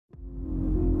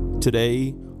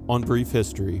Today, on Brief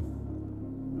History,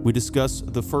 we discuss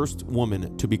the first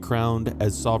woman to be crowned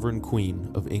as Sovereign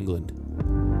Queen of England.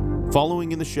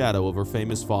 Following in the shadow of her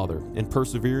famous father and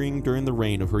persevering during the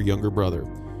reign of her younger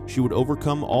brother, she would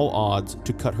overcome all odds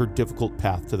to cut her difficult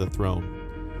path to the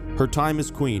throne. Her time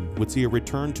as queen would see a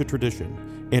return to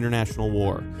tradition, international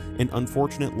war, an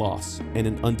unfortunate loss, and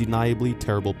an undeniably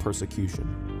terrible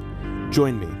persecution.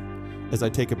 Join me as I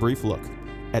take a brief look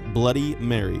at Bloody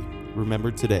Mary,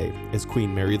 remembered today as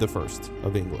Queen Mary I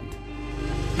of England.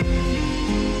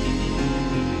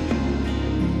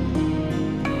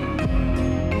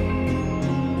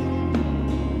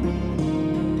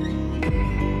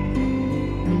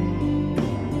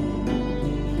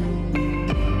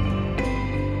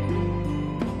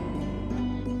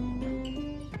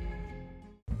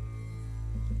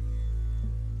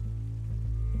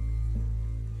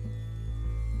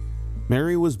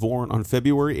 Mary was born on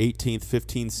February 18,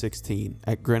 1516,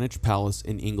 at Greenwich Palace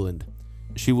in England.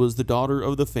 She was the daughter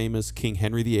of the famous King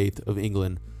Henry VIII of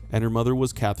England, and her mother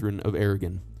was Catherine of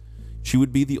Aragon. She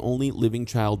would be the only living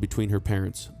child between her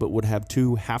parents, but would have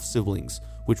two half-siblings,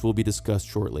 which will be discussed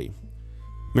shortly.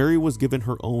 Mary was given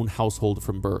her own household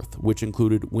from birth, which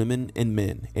included women and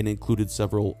men, and included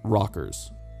several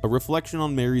rockers. A reflection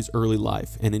on Mary's early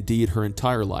life, and indeed her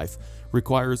entire life,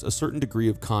 requires a certain degree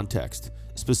of context,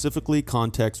 specifically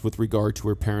context with regard to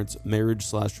her parents'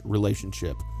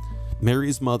 marriage/relationship.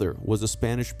 Mary's mother was a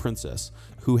Spanish princess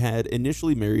who had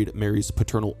initially married Mary's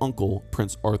paternal uncle,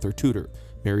 Prince Arthur Tudor,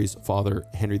 Mary's father,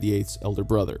 Henry VIII's elder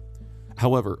brother.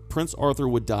 However, Prince Arthur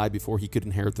would die before he could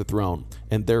inherit the throne,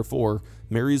 and therefore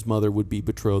Mary's mother would be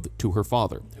betrothed to her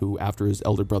father, who, after his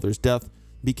elder brother's death,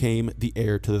 became the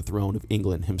heir to the throne of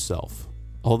England himself.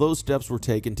 Although steps were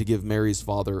taken to give Mary's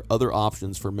father other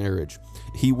options for marriage,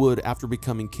 he would, after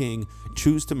becoming king,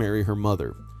 choose to marry her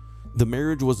mother. The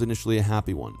marriage was initially a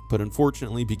happy one, but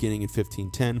unfortunately, beginning in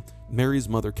 1510, Mary's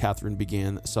mother Catherine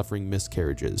began suffering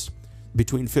miscarriages.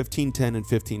 Between 1510 and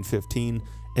 1515,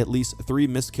 at least 3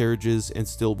 miscarriages and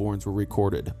stillborns were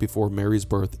recorded before Mary's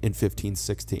birth in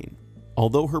 1516.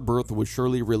 Although her birth was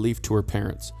surely a relief to her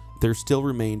parents, there still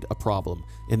remained a problem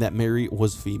in that Mary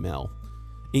was female.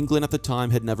 England at the time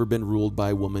had never been ruled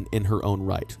by a woman in her own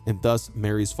right, and thus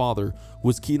Mary's father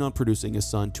was keen on producing a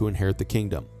son to inherit the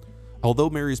kingdom. Although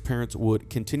Mary's parents would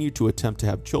continue to attempt to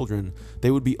have children,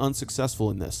 they would be unsuccessful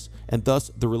in this, and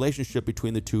thus the relationship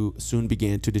between the two soon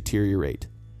began to deteriorate.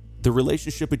 The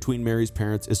relationship between Mary's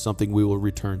parents is something we will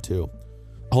return to.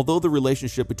 Although the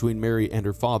relationship between Mary and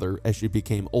her father as she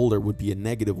became older would be a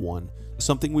negative one,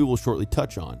 something we will shortly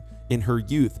touch on, in her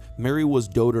youth, Mary was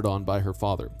doted on by her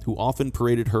father, who often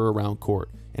paraded her around court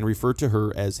and referred to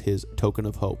her as his token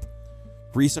of hope.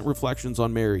 Recent reflections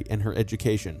on Mary and her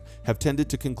education have tended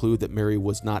to conclude that Mary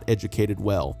was not educated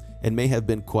well and may have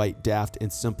been quite daft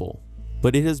and simple.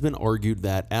 But it has been argued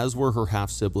that, as were her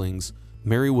half-siblings,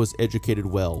 Mary was educated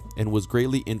well and was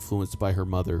greatly influenced by her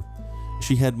mother.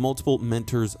 She had multiple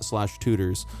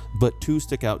mentors/tutors, but 2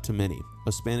 stick out to many: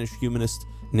 a Spanish humanist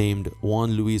named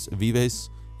Juan Luis Vives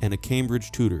and a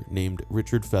Cambridge tutor named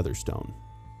Richard Featherstone.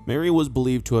 Mary was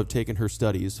believed to have taken her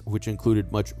studies, which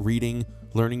included much reading,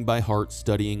 learning by heart,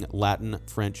 studying Latin,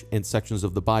 French, and sections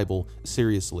of the Bible,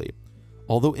 seriously.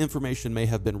 Although information may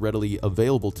have been readily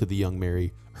available to the young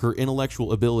Mary, her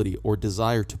intellectual ability or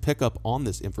desire to pick up on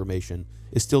this information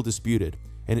is still disputed,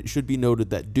 and it should be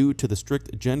noted that due to the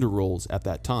strict gender roles at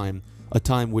that time, a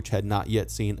time which had not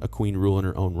yet seen a queen rule in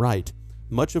her own right,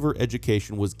 much of her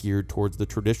education was geared towards the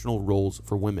traditional roles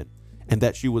for women, and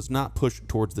that she was not pushed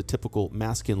towards the typical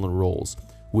masculine roles,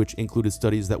 which included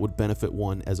studies that would benefit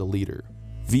one as a leader.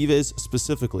 Vives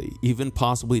specifically, even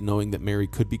possibly knowing that Mary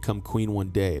could become queen one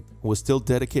day, was still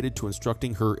dedicated to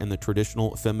instructing her in the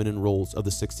traditional feminine roles of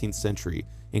the 16th century,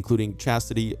 including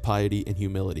chastity, piety, and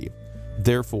humility.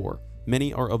 Therefore,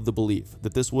 many are of the belief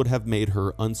that this would have made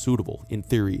her unsuitable, in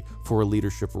theory, for a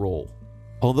leadership role.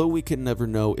 Although we can never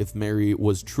know if Mary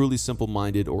was truly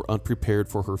simple-minded or unprepared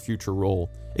for her future role,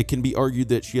 it can be argued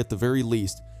that she at the very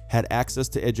least had access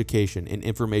to education and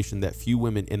information that few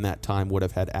women in that time would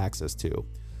have had access to.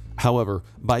 However,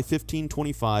 by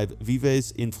 1525,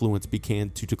 Vives' influence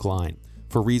began to decline,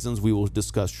 for reasons we will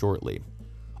discuss shortly.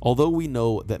 Although we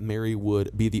know that Mary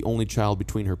would be the only child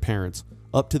between her parents,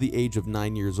 up to the age of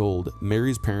 9 years old,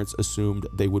 Mary's parents assumed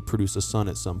they would produce a son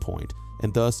at some point,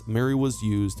 and thus Mary was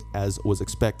used, as was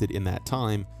expected in that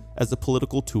time, as a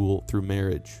political tool through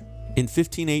marriage. In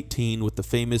 1518, with the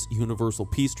famous Universal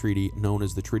Peace Treaty known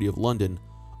as the Treaty of London,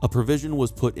 a provision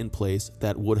was put in place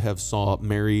that would have saw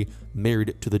Mary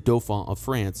married to the Dauphin of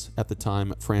France, at the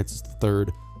time Francis III,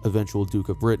 eventual Duke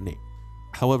of Brittany.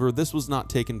 However, this was not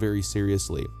taken very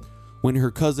seriously. When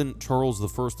her cousin Charles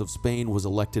I of Spain was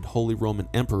elected Holy Roman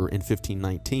Emperor in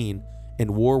 1519,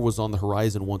 and war was on the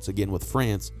horizon once again with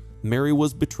France, Mary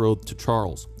was betrothed to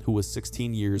Charles, who was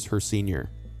 16 years her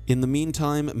senior. In the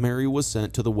meantime, Mary was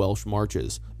sent to the Welsh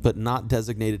marches, but not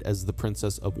designated as the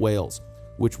Princess of Wales,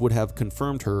 which would have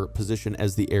confirmed her position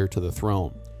as the heir to the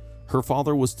throne. Her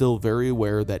father was still very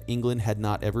aware that England had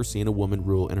not ever seen a woman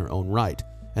rule in her own right,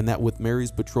 and that with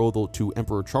Mary's betrothal to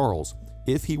Emperor Charles,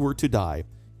 if he were to die,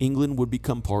 England would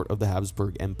become part of the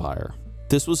Habsburg Empire.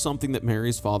 This was something that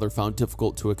Mary's father found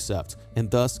difficult to accept, and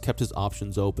thus kept his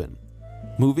options open.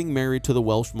 Moving Mary to the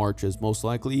Welsh marches most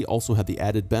likely also had the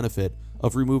added benefit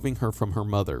of removing her from her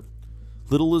mother.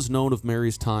 Little is known of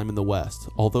Mary's time in the West,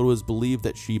 although it is believed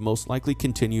that she most likely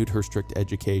continued her strict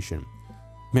education.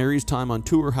 Mary's time on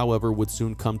tour, however, would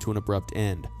soon come to an abrupt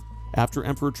end. After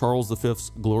Emperor Charles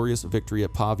V's glorious victory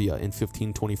at Pavia in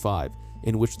 1525,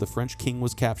 in which the French king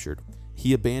was captured,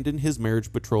 he abandoned his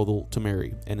marriage betrothal to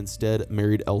Mary and instead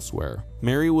married elsewhere.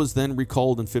 Mary was then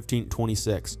recalled in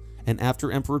 1526, and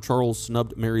after Emperor Charles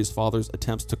snubbed Mary's father's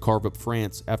attempts to carve up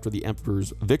France after the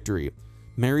emperor's victory,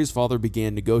 Mary's father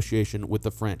began negotiation with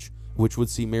the French, which would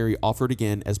see Mary offered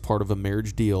again as part of a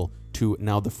marriage deal to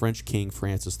now the French King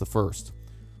Francis I.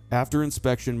 After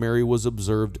inspection, Mary was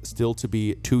observed still to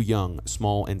be too young,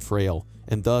 small, and frail,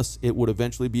 and thus it would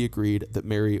eventually be agreed that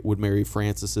Mary would marry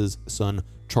Francis's son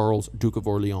Charles, Duke of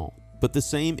Orleans. But the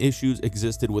same issues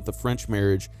existed with the French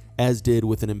marriage as did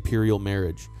with an imperial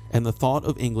marriage, and the thought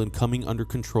of England coming under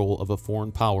control of a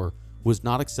foreign power was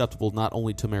not acceptable not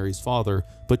only to Mary's father,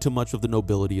 but to much of the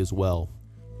nobility as well.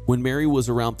 When Mary was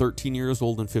around 13 years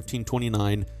old in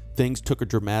 1529, things took a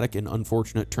dramatic and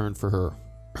unfortunate turn for her.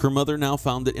 Her mother now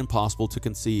found it impossible to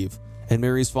conceive, and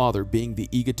Mary's father, being the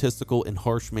egotistical and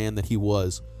harsh man that he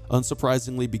was,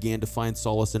 unsurprisingly began to find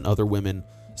solace in other women,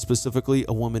 specifically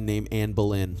a woman named Anne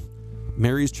Boleyn.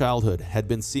 Mary's childhood had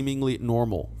been seemingly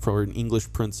normal for an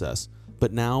English princess,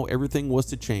 but now everything was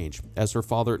to change, as her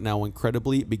father now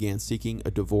incredibly began seeking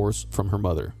a divorce from her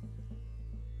mother.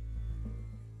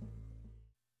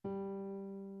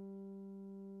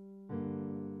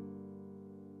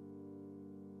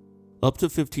 Up to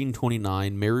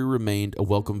 1529, Mary remained a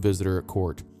welcome visitor at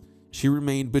court. She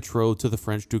remained betrothed to the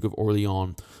French Duke of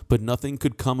Orleans, but nothing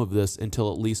could come of this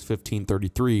until at least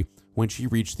 1533, when she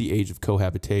reached the age of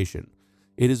cohabitation.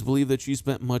 It is believed that she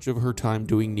spent much of her time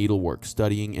doing needlework,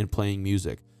 studying, and playing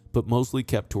music, but mostly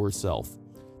kept to herself.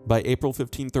 By April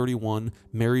 1531,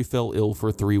 Mary fell ill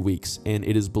for 3 weeks, and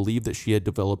it is believed that she had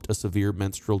developed a severe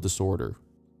menstrual disorder.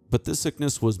 But this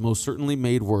sickness was most certainly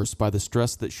made worse by the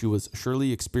stress that she was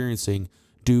surely experiencing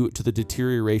due to the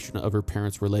deterioration of her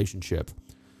parents' relationship.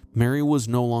 Mary was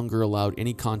no longer allowed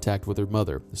any contact with her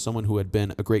mother, someone who had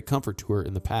been a great comfort to her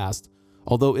in the past,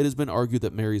 although it has been argued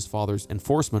that Mary's father's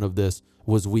enforcement of this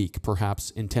was weak,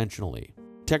 perhaps intentionally.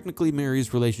 Technically,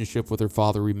 Mary's relationship with her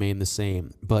father remained the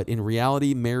same, but in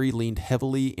reality, Mary leaned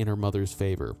heavily in her mother's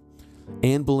favor.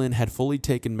 Anne Boleyn had fully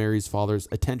taken Mary's father's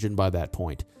attention by that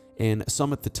point, and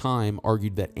some at the time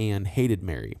argued that Anne hated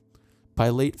Mary. By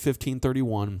late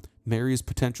 1531, Mary's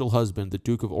potential husband, the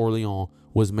Duke of Orleans,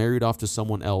 was married off to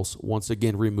someone else, once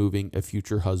again removing a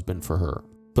future husband for her.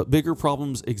 But bigger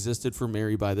problems existed for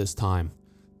Mary by this time.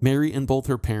 Mary and both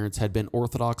her parents had been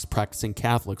Orthodox practicing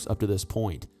Catholics up to this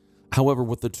point. However,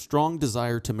 with the strong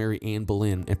desire to marry Anne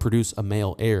Boleyn and produce a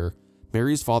male heir,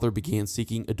 Mary's father began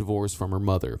seeking a divorce from her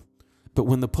mother. But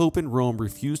when the Pope in Rome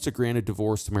refused to grant a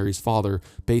divorce to Mary's father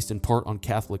based in part on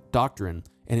Catholic doctrine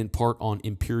and in part on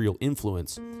imperial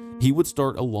influence, he would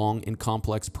start a long and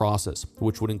complex process,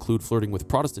 which would include flirting with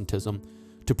Protestantism,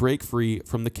 to break free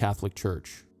from the Catholic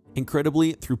Church.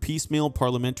 Incredibly, through piecemeal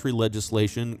parliamentary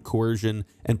legislation, coercion,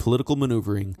 and political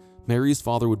maneuvering, Mary's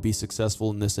father would be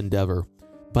successful in this endeavor.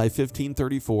 By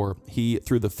 1534, he,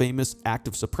 through the famous Act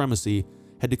of Supremacy,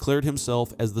 had declared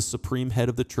himself as the supreme head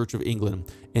of the Church of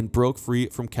England and broke free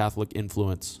from Catholic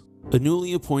influence. A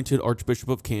newly appointed Archbishop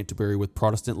of Canterbury with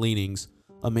Protestant leanings,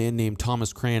 a man named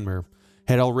Thomas Cranmer,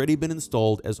 had already been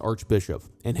installed as Archbishop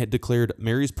and had declared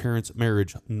Mary's parents'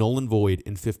 marriage null and void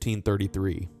in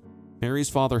 1533. Mary's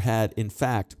father had, in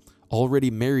fact,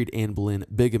 already married Anne Boleyn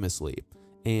bigamously,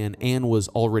 and Anne was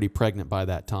already pregnant by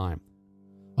that time.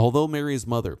 Although Mary's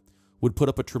mother would put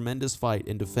up a tremendous fight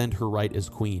and defend her right as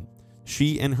queen,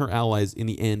 she and her allies in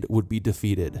the end would be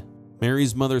defeated.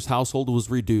 Mary's mother's household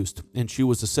was reduced, and she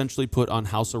was essentially put on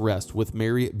house arrest, with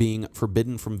Mary being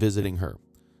forbidden from visiting her.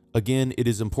 Again, it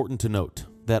is important to note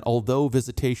that although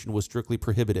visitation was strictly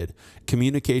prohibited,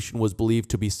 communication was believed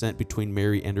to be sent between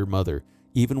Mary and her mother,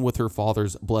 even with her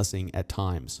father's blessing at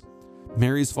times.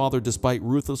 Mary's father, despite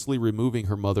ruthlessly removing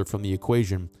her mother from the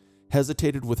equation,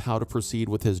 hesitated with how to proceed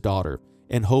with his daughter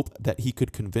and hoped that he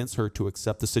could convince her to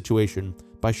accept the situation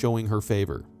by showing her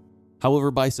favor.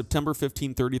 However, by September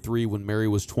 1533, when Mary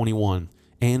was 21,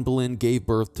 Anne Boleyn gave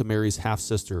birth to Mary's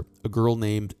half-sister, a girl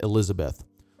named Elizabeth.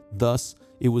 Thus,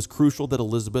 it was crucial that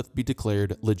Elizabeth be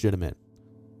declared legitimate.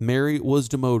 Mary was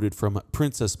demoted from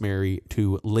Princess Mary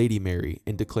to Lady Mary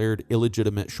and declared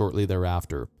illegitimate shortly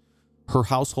thereafter. Her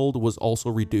household was also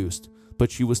reduced,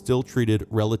 but she was still treated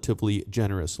relatively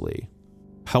generously.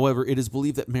 However, it is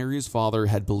believed that Mary's father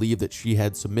had believed that she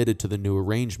had submitted to the new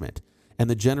arrangement, and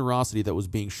the generosity that was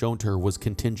being shown to her was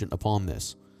contingent upon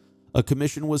this. A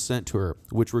commission was sent to her,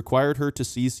 which required her to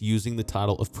cease using the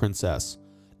title of princess.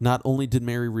 Not only did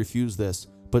Mary refuse this,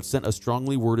 but sent a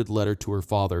strongly worded letter to her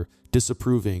father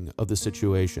disapproving of the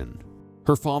situation.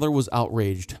 Her father was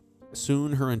outraged.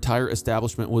 Soon her entire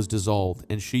establishment was dissolved,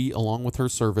 and she, along with her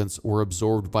servants, were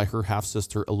absorbed by her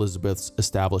half-sister Elizabeth's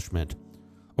establishment.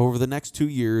 Over the next 2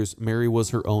 years, Mary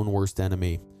was her own worst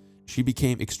enemy. She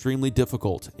became extremely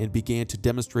difficult and began to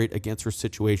demonstrate against her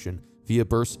situation via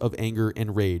bursts of anger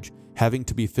and rage, having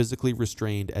to be physically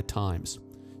restrained at times.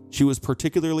 She was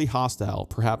particularly hostile,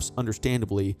 perhaps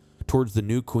understandably, towards the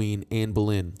new queen, Anne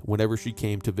Boleyn, whenever she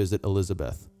came to visit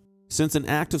Elizabeth. Since an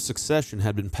act of succession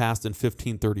had been passed in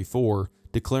 1534,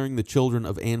 declaring the children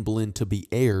of Anne Boleyn to be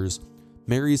heirs,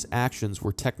 Mary's actions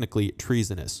were technically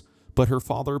treasonous, but her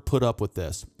father put up with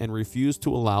this and refused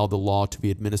to allow the law to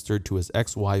be administered to his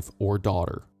ex-wife or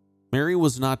daughter. Mary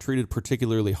was not treated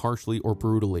particularly harshly or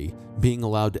brutally, being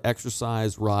allowed to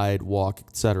exercise, ride, walk,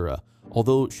 etc.,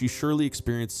 although she surely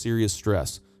experienced serious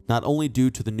stress, not only due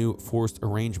to the new forced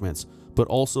arrangements, but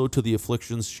also to the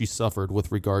afflictions she suffered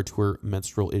with regard to her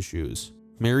menstrual issues.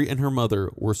 Mary and her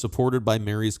mother were supported by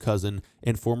Mary's cousin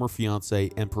and former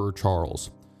fiancé, Emperor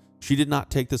Charles. She did not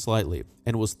take this lightly,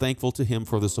 and was thankful to him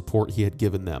for the support he had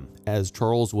given them, as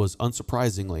Charles was,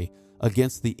 unsurprisingly,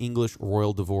 against the English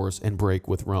royal divorce and break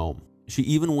with Rome. She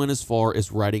even went as far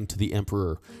as writing to the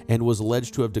emperor, and was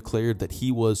alleged to have declared that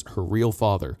he was her real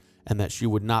father, and that she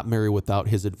would not marry without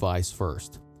his advice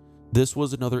first. This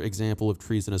was another example of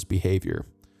treasonous behavior.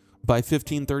 By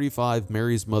 1535,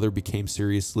 Mary's mother became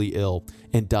seriously ill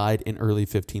and died in early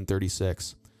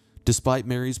 1536. Despite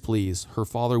Mary's pleas, her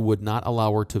father would not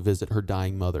allow her to visit her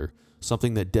dying mother,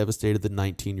 something that devastated the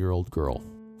 19-year-old girl.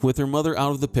 With her mother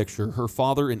out of the picture, her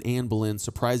father and Anne Boleyn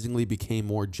surprisingly became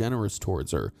more generous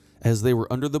towards her, as they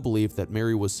were under the belief that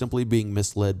Mary was simply being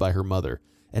misled by her mother,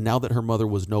 and now that her mother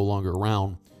was no longer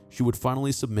around, she would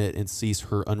finally submit and cease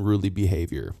her unruly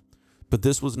behavior. But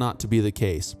this was not to be the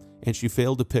case, and she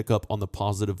failed to pick up on the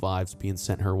positive vibes being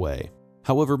sent her way.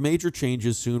 However, major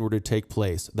changes soon were to take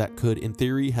place that could, in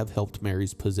theory, have helped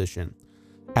Mary's position.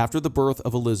 After the birth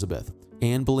of Elizabeth,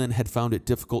 Anne Boleyn had found it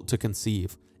difficult to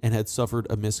conceive and had suffered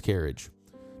a miscarriage.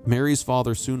 Mary's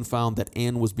father soon found that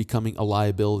Anne was becoming a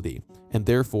liability, and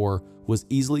therefore was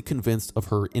easily convinced of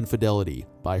her infidelity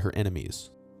by her enemies.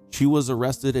 She was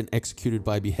arrested and executed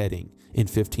by beheading in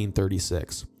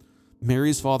 1536.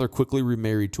 Mary's father quickly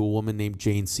remarried to a woman named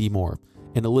Jane Seymour,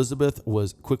 and Elizabeth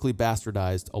was quickly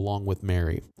bastardized along with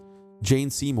Mary. Jane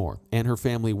Seymour and her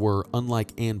family were,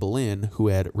 unlike Anne Boleyn, who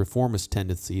had reformist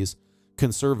tendencies,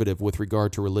 conservative with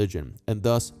regard to religion, and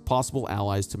thus possible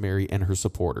allies to Mary and her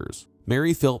supporters.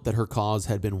 Mary felt that her cause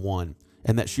had been won,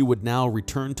 and that she would now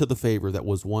return to the favor that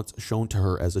was once shown to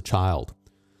her as a child.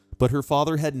 But her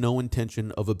father had no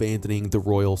intention of abandoning the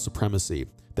royal supremacy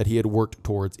that he had worked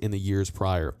towards in the years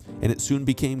prior, and it soon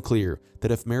became clear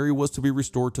that if Mary was to be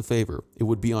restored to favor, it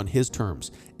would be on his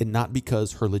terms, and not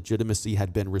because her legitimacy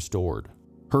had been restored.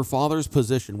 Her father's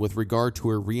position with regard to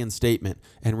her reinstatement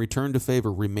and return to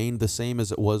favor remained the same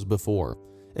as it was before: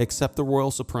 accept the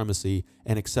royal supremacy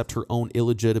and accept her own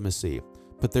illegitimacy,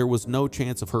 but there was no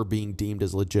chance of her being deemed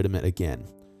as legitimate again.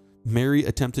 Mary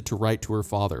attempted to write to her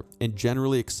father and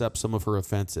generally accept some of her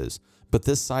offenses, but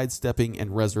this sidestepping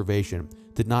and reservation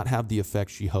did not have the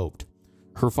effect she hoped.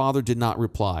 Her father did not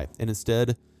reply, and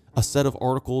instead, a set of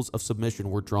articles of submission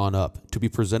were drawn up to be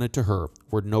presented to her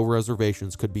where no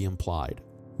reservations could be implied.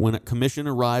 When a commission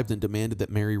arrived and demanded that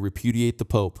Mary repudiate the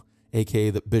Pope, aka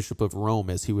the Bishop of Rome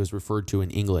as he was referred to in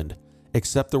England,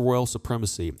 accept the royal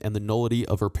supremacy and the nullity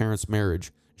of her parents'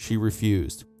 marriage, she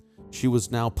refused. She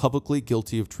was now publicly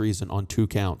guilty of treason on 2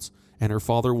 counts, and her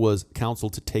father was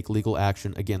counseled to take legal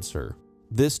action against her.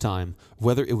 This time,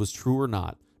 whether it was true or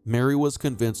not, Mary was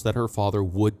convinced that her father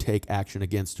would take action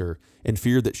against her and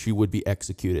feared that she would be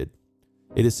executed.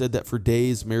 It is said that for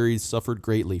days Mary suffered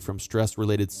greatly from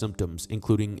stress-related symptoms,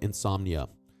 including insomnia.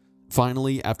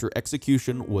 Finally, after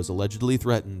execution was allegedly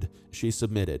threatened, she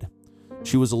submitted.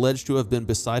 She was alleged to have been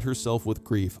beside herself with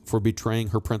grief for betraying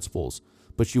her principles,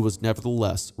 but she was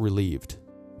nevertheless relieved.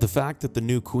 The fact that the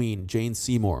new queen, Jane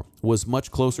Seymour, was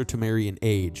much closer to Mary in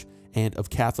age and of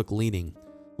Catholic leaning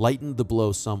lightened the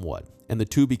blow somewhat, and the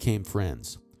two became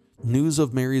friends. News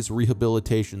of Mary's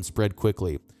rehabilitation spread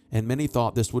quickly, and many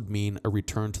thought this would mean a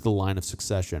return to the line of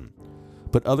succession.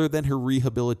 But other than her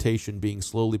rehabilitation being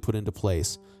slowly put into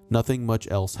place, nothing much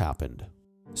else happened.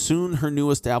 Soon her new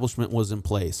establishment was in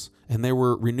place, and there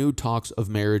were renewed talks of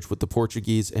marriage with the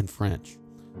Portuguese and French.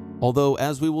 Although,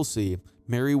 as we will see,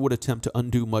 Mary would attempt to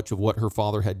undo much of what her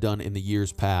father had done in the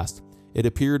years past, it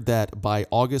appeared that by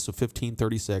August of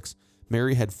 1536,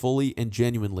 Mary had fully and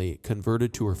genuinely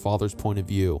converted to her father's point of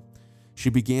view. She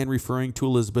began referring to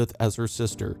Elizabeth as her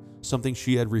sister, something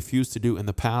she had refused to do in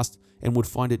the past and would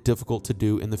find it difficult to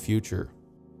do in the future.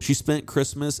 She spent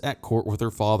Christmas at court with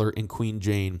her father and Queen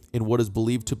Jane in what is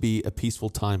believed to be a peaceful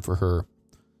time for her.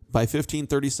 By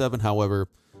 1537, however,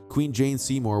 Queen Jane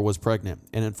Seymour was pregnant,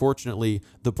 and unfortunately,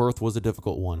 the birth was a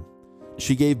difficult one.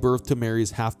 She gave birth to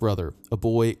Mary's half-brother, a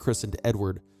boy christened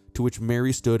Edward, to which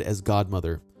Mary stood as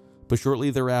godmother. But shortly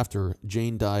thereafter,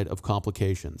 Jane died of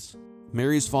complications.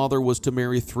 Mary's father was to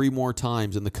marry 3 more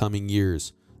times in the coming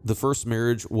years. The first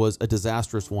marriage was a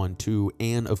disastrous one to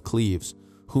Anne of Cleves,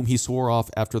 whom he swore off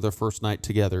after their first night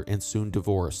together and soon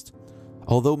divorced.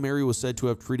 Although Mary was said to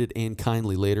have treated Anne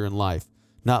kindly later in life,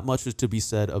 not much is to be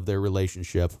said of their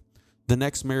relationship. The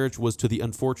next marriage was to the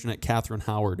unfortunate Catherine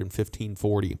Howard in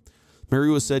 1540. Mary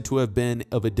was said to have been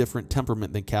of a different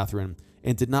temperament than Catherine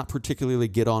and did not particularly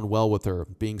get on well with her,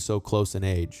 being so close in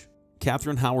age.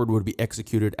 Catherine Howard would be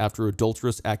executed after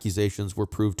adulterous accusations were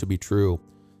proved to be true.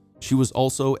 She was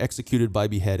also executed by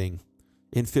beheading.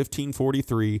 In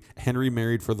 1543, Henry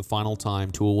married for the final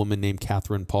time to a woman named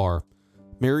Catherine Parr.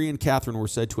 Mary and Catherine were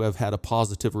said to have had a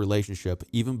positive relationship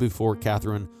even before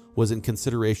Catherine was in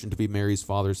consideration to be Mary's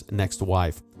father's next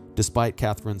wife, despite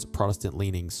Catherine's Protestant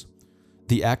leanings.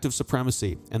 The Act of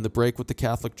Supremacy and the break with the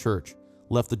Catholic Church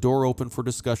left the door open for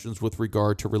discussions with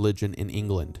regard to religion in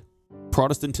England.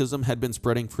 Protestantism had been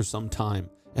spreading for some time,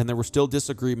 and there were still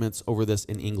disagreements over this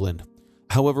in England.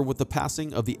 However, with the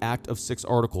passing of the Act of 6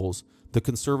 Articles, the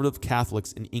conservative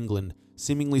Catholics in England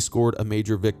seemingly scored a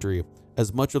major victory,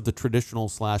 as much of the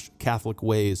traditional/Catholic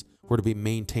ways were to be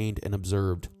maintained and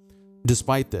observed.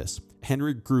 Despite this,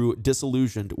 Henry grew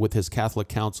disillusioned with his Catholic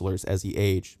counselors as he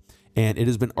aged, and it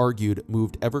has been argued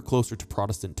moved ever closer to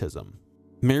Protestantism.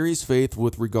 Mary's faith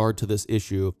with regard to this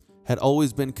issue had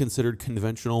always been considered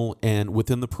conventional and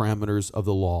within the parameters of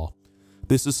the law.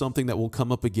 This is something that will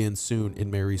come up again soon in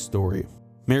Mary's story.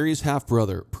 Mary's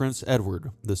half-brother, Prince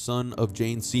Edward, the son of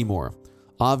Jane Seymour,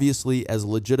 obviously as a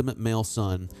legitimate male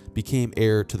son, became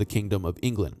heir to the Kingdom of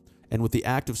England, and with the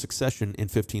Act of Succession in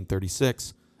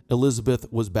 1536, Elizabeth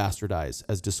was bastardized,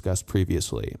 as discussed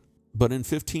previously. But in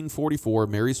 1544,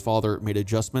 Mary's father made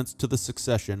adjustments to the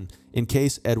succession in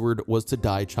case Edward was to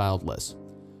die childless.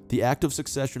 The Act of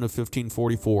Succession of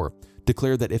 1544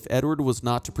 declared that if Edward was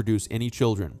not to produce any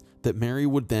children, that Mary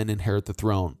would then inherit the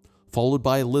throne, followed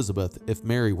by Elizabeth if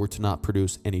Mary were to not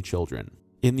produce any children.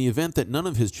 In the event that none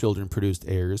of his children produced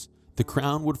heirs, the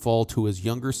crown would fall to his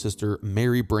younger sister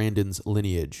Mary Brandon's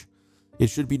lineage. It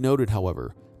should be noted,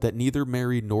 however, that neither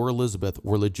Mary nor Elizabeth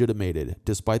were legitimated,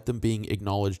 despite them being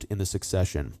acknowledged in the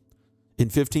succession. In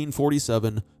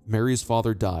 1547, Mary's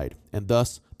father died, and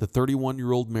thus the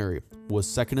 31-year-old Mary was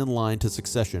second in line to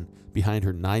succession behind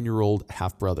her 9-year-old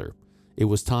half-brother. It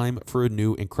was time for a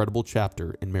new incredible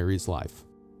chapter in Mary's life.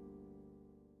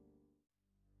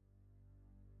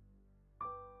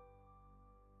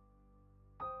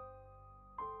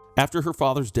 After her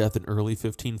father's death in early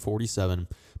 1547,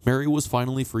 Mary was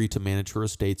finally free to manage her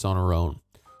estates on her own.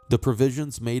 The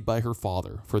provisions made by her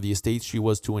father for the estates she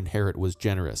was to inherit was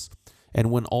generous, and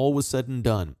when all was said and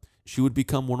done, she would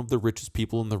become one of the richest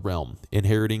people in the realm,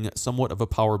 inheriting somewhat of a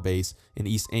power base in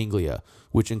East Anglia,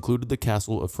 which included the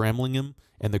castle of Framlingham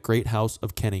and the great house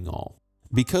of Kenninghall.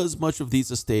 Because much of these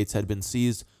estates had been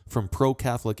seized from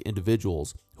pro-Catholic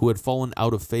individuals who had fallen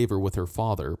out of favor with her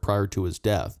father prior to his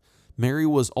death, Mary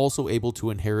was also able to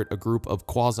inherit a group of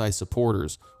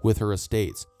quasi-supporters with her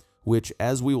estates, which,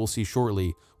 as we will see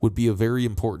shortly, would be a very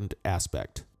important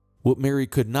aspect. What Mary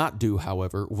could not do,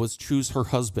 however, was choose her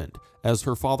husband, as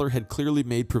her father had clearly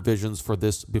made provisions for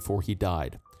this before he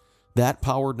died. That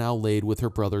power now laid with her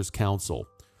brother's council.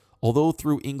 Although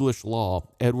through English law,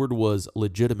 Edward was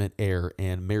legitimate heir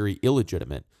and Mary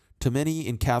illegitimate, to many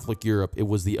in Catholic Europe it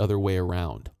was the other way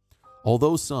around.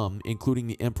 Although some, including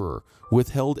the Emperor,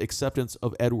 withheld acceptance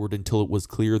of Edward until it was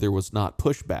clear there was not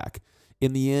pushback,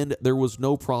 In the end, there was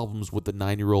no problems with the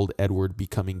 9-year-old Edward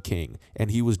becoming king, and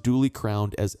he was duly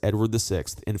crowned as Edward VI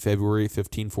in February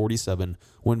 1547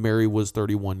 when Mary was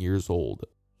 31 years old.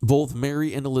 Both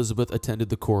Mary and Elizabeth attended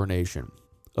the coronation.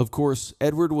 Of course,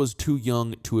 Edward was too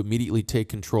young to immediately take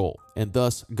control, and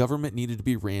thus government needed to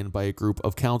be ran by a group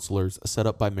of counselors set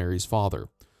up by Mary's father.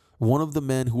 One of the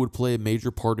men who would play a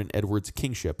major part in Edward's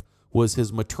kingship was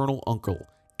his maternal uncle,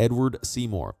 Edward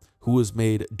Seymour, who was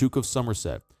made Duke of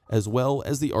Somerset, as well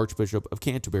as the Archbishop of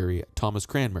Canterbury, Thomas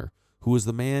Cranmer, who was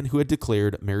the man who had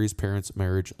declared Mary's parents'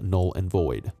 marriage null and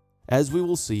void. As we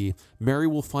will see, Mary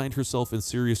will find herself in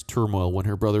serious turmoil when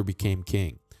her brother became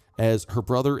king, as her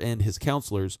brother and his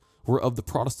counselors were of the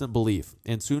Protestant belief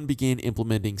and soon began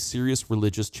implementing serious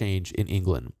religious change in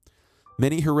England.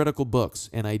 Many heretical books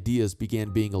and ideas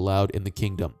began being allowed in the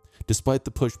kingdom, despite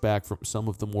the pushback from some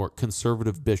of the more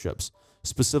conservative bishops,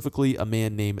 specifically a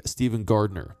man named Stephen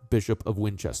Gardiner, Bishop of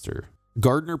Winchester.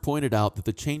 Gardiner pointed out that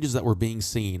the changes that were being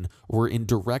seen were in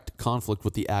direct conflict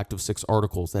with the Act of 6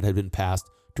 Articles that had been passed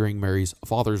during Mary's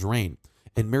father's reign,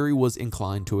 and Mary was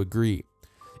inclined to agree.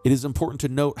 It is important to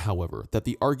note, however, that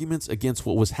the arguments against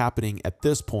what was happening at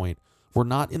this point were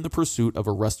not in the pursuit of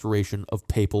a restoration of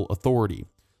papal authority,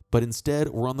 but instead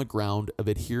were on the ground of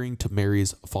adhering to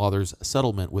Mary's father's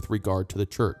settlement with regard to the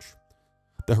church.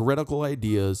 The heretical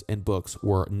ideas and books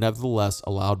were nevertheless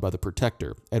allowed by the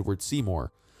protector, Edward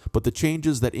Seymour, but the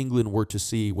changes that England were to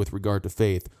see with regard to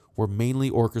faith were mainly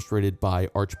orchestrated by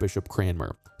Archbishop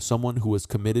Cranmer, someone who was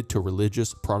committed to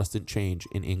religious Protestant change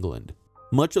in England.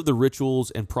 Much of the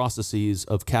rituals and processes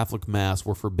of Catholic Mass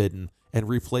were forbidden and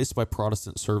replaced by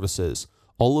Protestant services,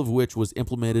 all of which was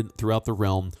implemented throughout the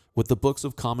realm with the Books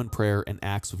of Common Prayer and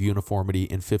Acts of Uniformity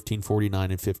in 1549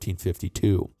 and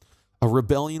 1552. A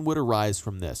rebellion would arise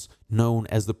from this, known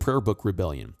as the Prayer Book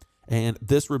Rebellion, and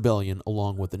this rebellion,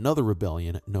 along with another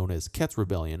rebellion known as Kett's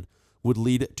Rebellion, would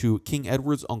lead to King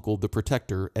Edward's uncle, the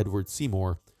Protector, Edward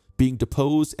Seymour, being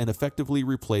deposed and effectively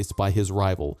replaced by his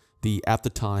rival, the at the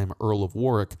time Earl of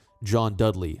Warwick, John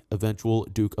Dudley, eventual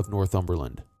Duke of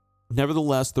Northumberland.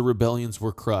 Nevertheless, the rebellions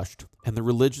were crushed, and the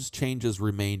religious changes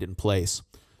remained in place.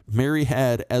 Mary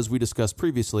had, as we discussed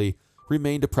previously,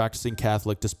 remained a practicing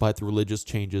Catholic despite the religious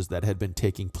changes that had been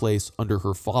taking place under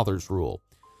her father's rule.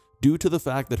 Due to the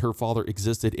fact that her father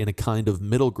existed in a kind of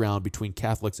middle ground between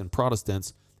Catholics and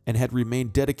Protestants and had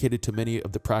remained dedicated to many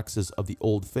of the practices of the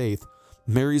old faith,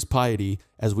 Mary's piety,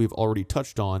 as we've already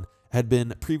touched on, had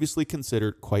been previously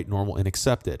considered quite normal and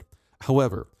accepted.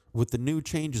 However, with the new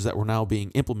changes that were now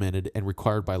being implemented and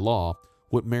required by law,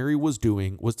 what Mary was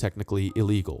doing was technically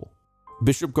illegal.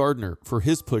 Bishop Gardiner, for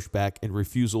his pushback and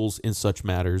refusals in such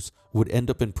matters, would end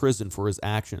up in prison for his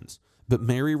actions, but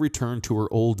Mary returned to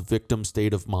her old victim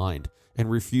state of mind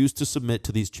and refused to submit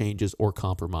to these changes or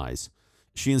compromise.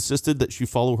 She insisted that she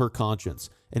follow her conscience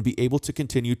and be able to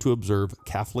continue to observe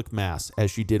Catholic Mass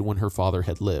as she did when her father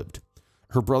had lived.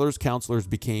 Her brother's counselors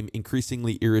became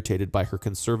increasingly irritated by her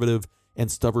conservative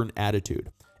and stubborn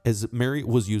attitude, as Mary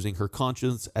was using her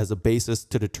conscience as a basis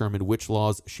to determine which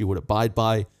laws she would abide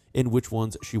by and which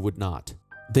ones she would not.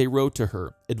 They wrote to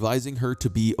her, advising her to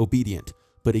be obedient,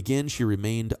 but again she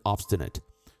remained obstinate.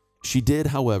 She did,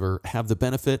 however, have the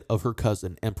benefit of her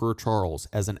cousin, Emperor Charles,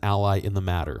 as an ally in the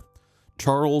matter.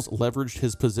 Charles leveraged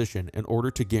his position in order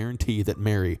to guarantee that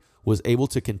Mary was able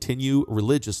to continue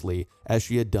religiously as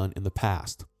she had done in the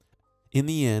past. In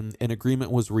the end, an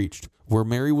agreement was reached where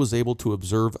Mary was able to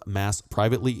observe Mass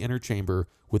privately in her chamber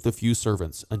with a few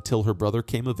servants until her brother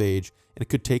came of age and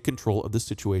could take control of the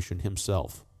situation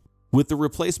himself. With the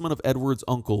replacement of Edward's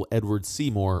uncle, Edward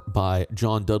Seymour, by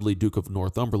John Dudley, Duke of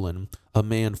Northumberland, a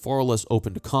man far less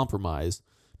open to compromise,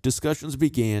 discussions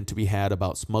began to be had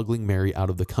about smuggling Mary out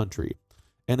of the country.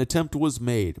 An attempt was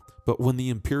made, but when the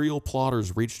imperial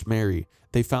plotters reached Mary,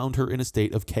 they found her in a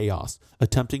state of chaos,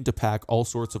 attempting to pack all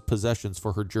sorts of possessions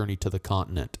for her journey to the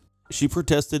continent. She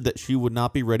protested that she would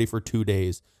not be ready for 2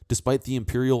 days, despite the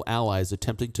imperial allies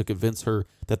attempting to convince her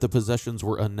that the possessions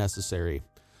were unnecessary.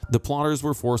 The plotters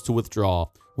were forced to withdraw,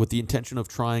 with the intention of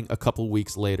trying a couple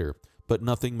weeks later, but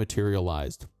nothing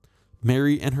materialized.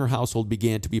 Mary and her household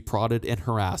began to be prodded and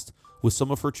harassed, with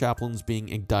some of her chaplains being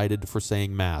indicted for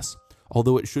saying Mass,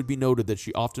 although it should be noted that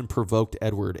she often provoked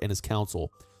Edward and his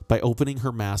council by opening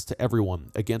her Mass to everyone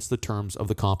against the terms of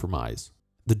the compromise.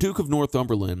 The Duke of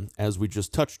Northumberland, as we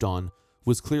just touched on,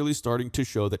 was clearly starting to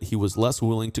show that he was less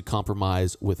willing to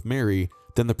compromise with Mary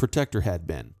than the Protector had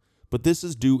been, but this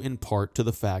is due in part to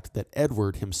the fact that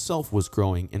Edward himself was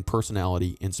growing in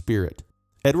personality and spirit.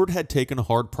 Edward had taken a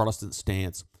hard Protestant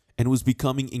stance and was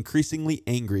becoming increasingly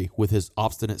angry with his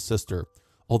obstinate sister,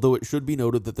 although it should be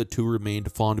noted that the two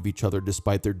remained fond of each other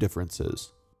despite their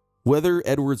differences. Whether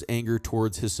Edward's anger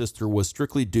towards his sister was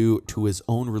strictly due to his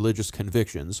own religious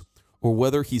convictions, or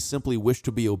whether he simply wished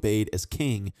to be obeyed as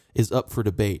king, is up for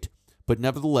debate, but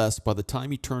nevertheless, by the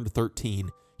time he turned 13,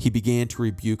 he began to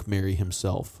rebuke Mary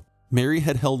himself. Mary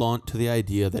had held on to the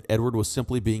idea that Edward was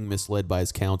simply being misled by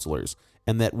his counselors,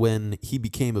 and that when he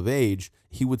became of age,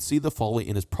 he would see the folly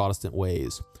in his Protestant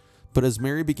ways. But as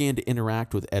Mary began to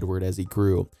interact with Edward as he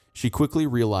grew, she quickly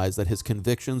realized that his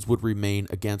convictions would remain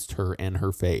against her and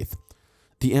her faith.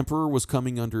 The emperor was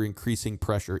coming under increasing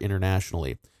pressure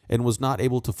internationally, and was not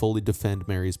able to fully defend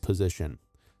Mary's position.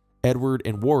 Edward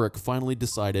and Warwick finally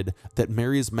decided that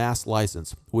Mary's mass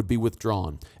license would be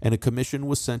withdrawn, and a commission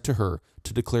was sent to her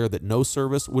to declare that no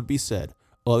service would be said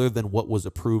other than what was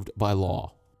approved by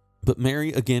law. But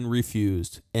Mary again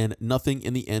refused, and nothing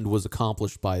in the end was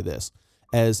accomplished by this,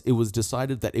 as it was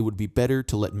decided that it would be better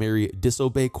to let Mary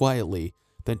disobey quietly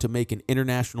than to make an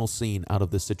international scene out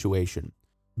of the situation.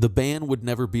 The ban would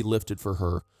never be lifted for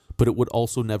her, but it would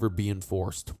also never be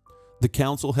enforced. The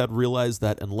council had realized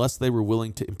that unless they were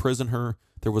willing to imprison her,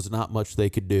 there was not much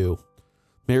they could do.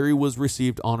 Mary was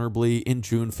received honorably in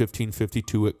June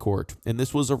 1552 at court, and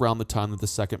this was around the time that the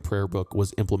Second Prayer Book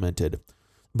was implemented.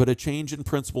 But a change in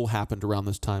principle happened around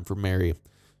this time for Mary.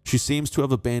 She seems to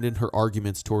have abandoned her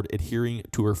arguments toward adhering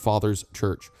to her father's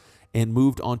church, and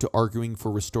moved on to arguing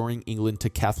for restoring England to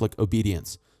Catholic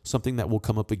obedience, something that will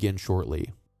come up again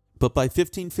shortly. But by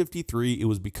 1553, it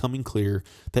was becoming clear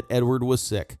that Edward was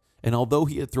sick, and although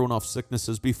he had thrown off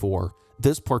sicknesses before,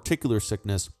 this particular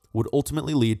sickness would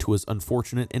ultimately lead to his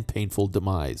unfortunate and painful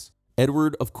demise.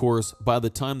 Edward, of course, by the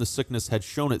time the sickness had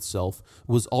shown itself,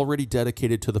 was already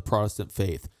dedicated to the Protestant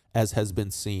faith, as has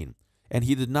been seen, and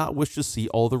he did not wish to see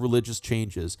all the religious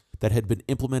changes that had been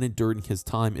implemented during his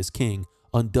time as king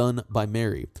undone by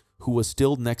Mary, who was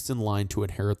still next in line to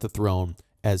inherit the throne,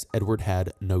 as Edward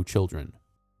had no children.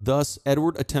 Thus,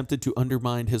 Edward attempted to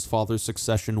undermine his father's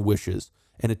succession wishes,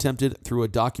 and attempted through a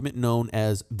document known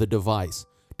as the Device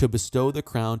to bestow the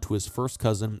crown to his first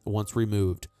cousin once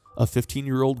removed, a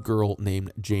 15-year-old girl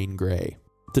named Jane Grey.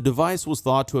 The device was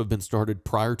thought to have been started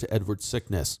prior to Edward's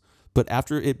sickness, but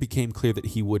after it became clear that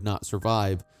he would not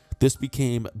survive, this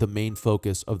became the main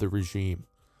focus of the regime.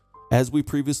 As we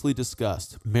previously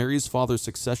discussed, Mary's Father's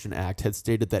Succession Act had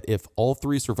stated that if all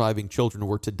three surviving children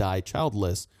were to die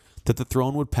childless, that the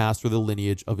throne would pass through the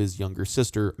lineage of his younger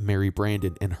sister, Mary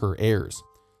Brandon, and her heirs.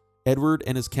 Edward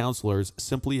and his counselors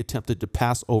simply attempted to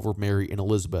pass over Mary and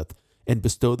Elizabeth and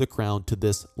bestow the crown to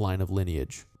this line of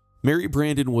lineage. Mary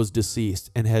Brandon was deceased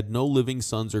and had no living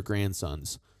sons or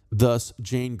grandsons. Thus,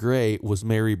 Jane Grey was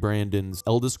Mary Brandon's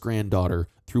eldest granddaughter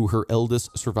through her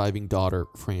eldest surviving daughter,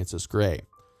 Frances Grey.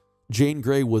 Jane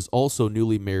Grey was also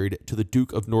newly married to the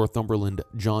Duke of Northumberland,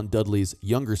 John Dudley's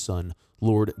younger son,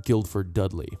 Lord Guildford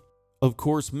Dudley. Of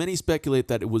course, many speculate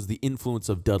that it was the influence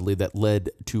of Dudley that led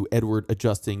to Edward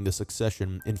adjusting the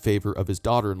succession in favor of his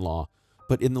daughter-in-law,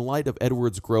 but in the light of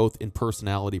Edward's growth in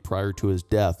personality prior to his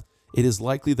death, it is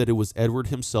likely that it was Edward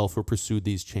himself who pursued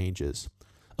these changes.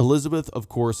 Elizabeth, of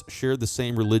course, shared the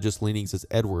same religious leanings as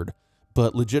Edward,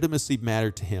 but legitimacy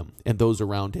mattered to him and those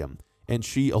around him, and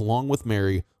she, along with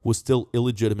Mary, was still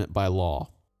illegitimate by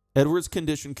law. Edward's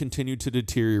condition continued to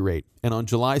deteriorate, and on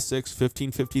July 6,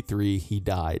 1553, he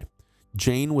died.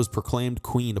 Jane was proclaimed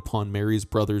queen upon Mary's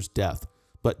brother's death,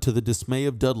 but to the dismay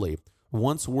of Dudley,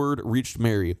 once word reached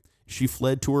Mary, she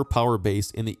fled to her power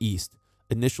base in the east,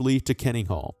 initially to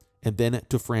Kenninghall, and then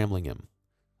to Framlingham.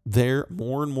 There,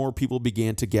 more and more people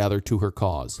began to gather to her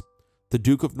cause. The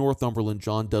Duke of Northumberland,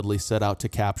 John Dudley, set out to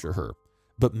capture her,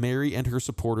 but Mary and her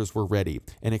supporters were ready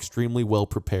and extremely well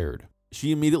prepared.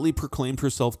 She immediately proclaimed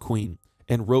herself queen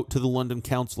and wrote to the London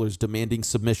councillors demanding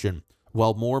submission,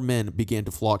 while more men began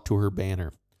to flock to her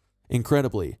banner.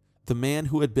 Incredibly, the man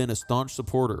who had been a staunch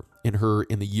supporter in her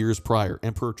in the years prior,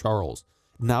 Emperor Charles,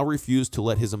 now refused to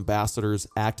let his ambassadors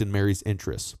act in Mary's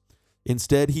interests.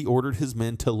 Instead, he ordered his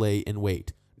men to lay in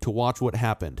wait, to watch what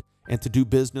happened, and to do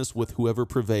business with whoever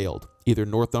prevailed, either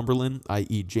Northumberland,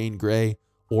 i.e. Jane Grey,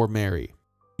 or Mary.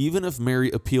 Even if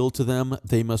Mary appealed to them,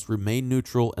 they must remain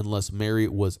neutral unless Mary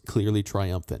was clearly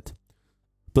triumphant.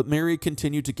 But Mary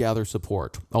continued to gather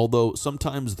support, although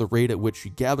sometimes the rate at which she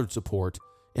gathered support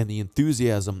and the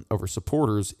enthusiasm of her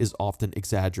supporters is often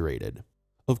exaggerated.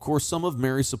 Of course, some of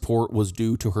Mary's support was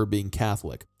due to her being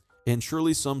Catholic, and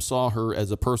surely some saw her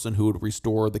as a person who would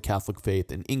restore the Catholic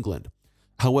faith in England.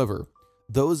 However,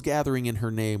 those gathering in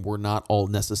her name were not all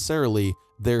necessarily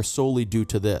there solely due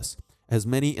to this, as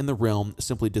many in the realm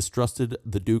simply distrusted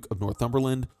the Duke of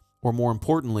Northumberland, or more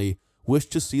importantly,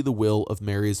 wished to see the will of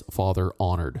Mary's father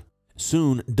honored.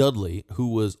 Soon, Dudley, who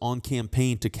was on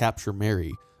campaign to capture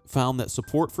Mary, found that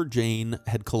support for Jane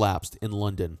had collapsed in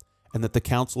London, and that the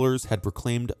councillors had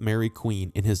proclaimed Mary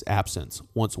queen in his absence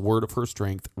once word of her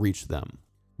strength reached them.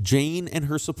 Jane and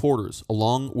her supporters,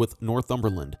 along with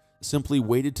Northumberland, simply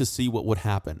waited to see what would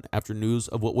happen after news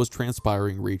of what was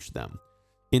transpiring reached them.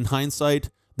 In hindsight,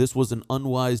 this was an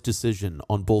unwise decision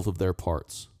on both of their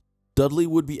parts. Dudley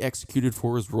would be executed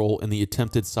for his role in the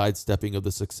attempted sidestepping of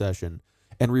the succession,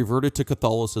 and reverted to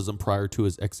Catholicism prior to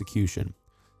his execution.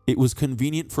 It was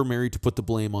convenient for Mary to put the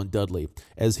blame on Dudley,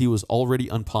 as he was already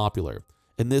unpopular,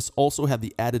 and this also had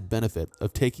the added benefit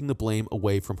of taking the blame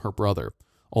away from her brother,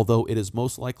 although it is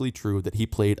most likely true that he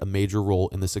played a major role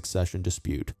in the succession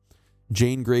dispute.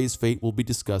 Jane Grey's fate will be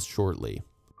discussed shortly.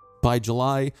 By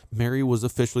July, Mary was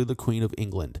officially the Queen of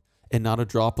England, and not a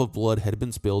drop of blood had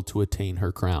been spilled to attain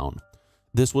her crown.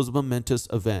 This was a momentous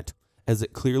event, as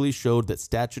it clearly showed that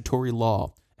statutory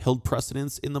law held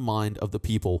precedence in the mind of the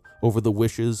people over the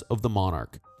wishes of the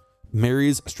monarch.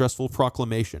 Mary's stressful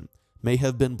proclamation may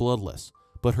have been bloodless,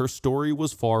 but her story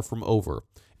was far from over,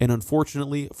 and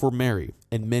unfortunately for Mary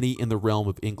and many in the realm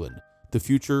of England, the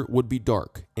future would be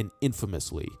dark and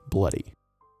infamously bloody.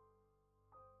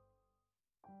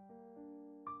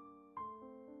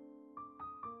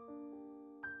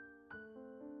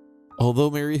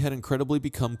 Although Mary had incredibly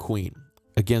become queen,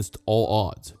 against all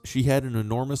odds, she had an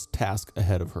enormous task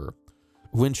ahead of her.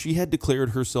 When she had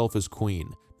declared herself as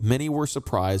queen, many were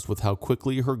surprised with how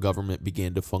quickly her government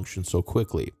began to function so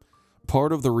quickly.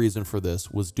 Part of the reason for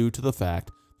this was due to the fact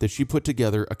that she put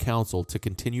together a council to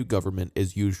continue government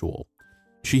as usual.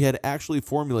 She had actually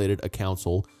formulated a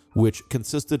council which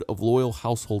consisted of loyal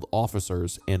household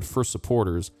officers and first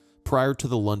supporters prior to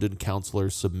the London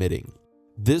councillors submitting.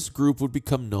 This group would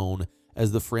become known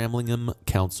as the Framlingham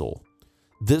Council.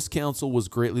 This council was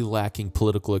greatly lacking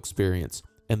political experience,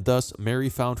 and thus Mary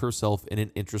found herself in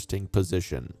an interesting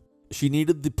position. She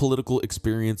needed the political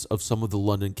experience of some of the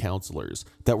London councillors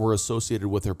that were associated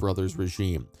with her brother's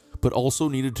regime, but also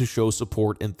needed to show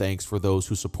support and thanks for those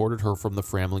who supported her from the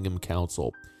Framlingham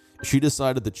Council. She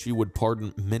decided that she would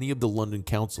pardon many of the London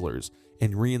councillors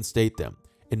and reinstate them,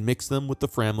 and mix them with the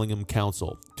Framlingham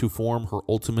Council to form her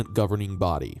ultimate governing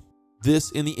body.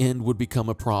 This in the end would become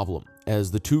a problem,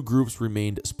 as the two groups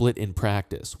remained split in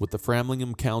practice, with the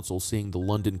Framlingham Council seeing the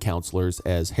London councillors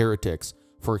as heretics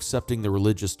for accepting the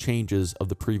religious changes of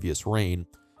the previous reign,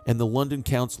 and the London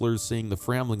councillors seeing the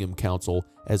Framlingham Council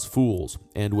as fools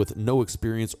and with no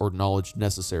experience or knowledge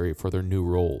necessary for their new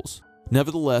roles.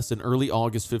 Nevertheless, in early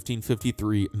August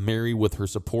 1553, Mary, with her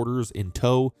supporters in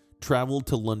tow, traveled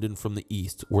to London from the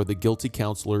east, where the guilty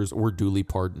councillors were duly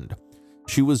pardoned.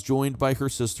 She was joined by her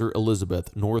sister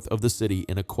Elizabeth north of the city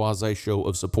in a quasi-show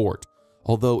of support,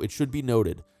 although it should be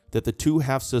noted that the two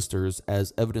half-sisters,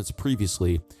 as evidenced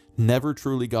previously, never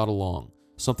truly got along,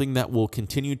 something that will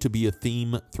continue to be a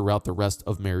theme throughout the rest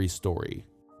of Mary's story.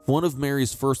 One of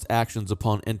Mary's first actions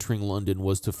upon entering London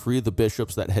was to free the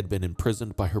bishops that had been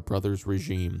imprisoned by her brother's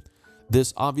regime.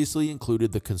 This obviously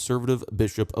included the conservative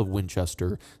Bishop of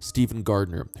Winchester, Stephen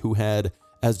Gardiner, who had,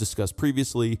 as discussed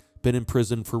previously, been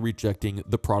imprisoned for rejecting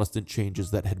the Protestant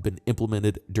changes that had been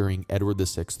implemented during Edward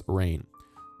VI's reign.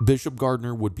 Bishop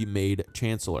Gardiner would be made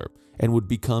Chancellor and would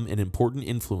become an important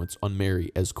influence on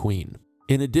Mary as Queen.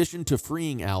 In addition to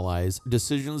freeing allies,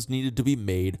 decisions needed to be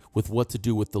made with what to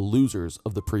do with the losers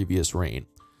of the previous reign.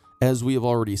 As we have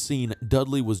already seen,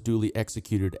 Dudley was duly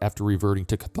executed after reverting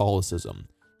to Catholicism.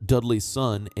 Dudley's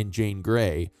son and Jane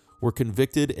Grey were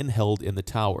convicted and held in the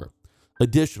Tower.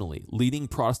 Additionally, leading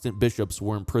Protestant bishops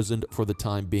were imprisoned for the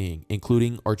time being,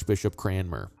 including Archbishop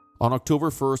Cranmer. On October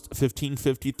 1st,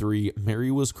 1553, Mary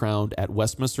was crowned at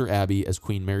Westminster Abbey as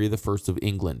Queen Mary I of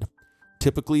England.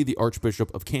 Typically, the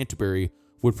Archbishop of Canterbury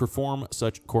would perform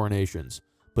such coronations,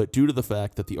 but due to the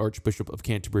fact that the Archbishop of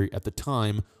Canterbury at the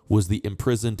time was the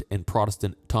imprisoned and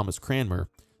Protestant Thomas Cranmer,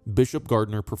 Bishop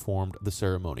Gardiner performed the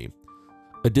ceremony.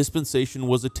 A dispensation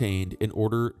was attained in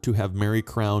order to have Mary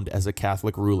crowned as a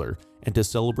Catholic ruler and to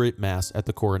celebrate Mass at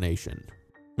the coronation.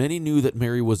 Many knew that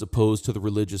Mary was opposed to the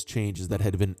religious changes that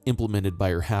had been implemented by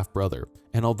her half-brother,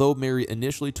 and although Mary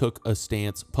initially took a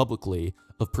stance publicly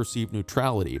of perceived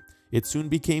neutrality, it soon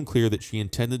became clear that she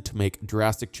intended to make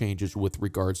drastic changes with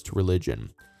regards to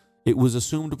religion. It was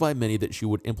assumed by many that she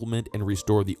would implement and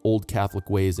restore the old Catholic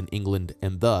ways in England,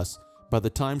 and thus, by the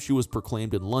time she was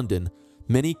proclaimed in London,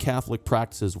 many Catholic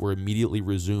practices were immediately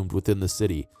resumed within the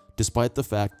city, despite the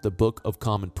fact the Book of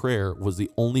Common Prayer was the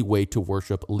only way to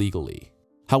worship legally.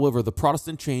 However, the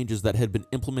Protestant changes that had been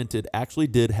implemented actually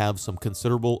did have some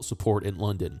considerable support in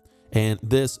London, and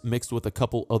this, mixed with a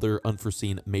couple other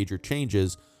unforeseen major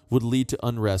changes, would lead to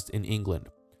unrest in England.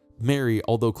 Mary,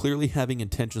 although clearly having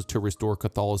intentions to restore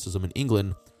Catholicism in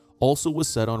England, also was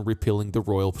set on repealing the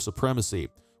royal supremacy,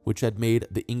 which had made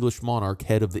the English monarch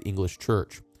head of the English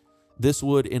Church. This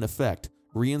would, in effect,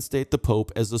 reinstate the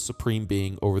Pope as the supreme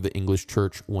being over the English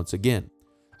Church once again.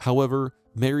 However,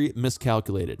 Mary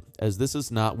miscalculated, as this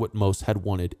is not what most had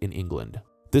wanted in England.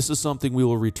 This is something we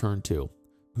will return to.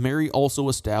 Mary also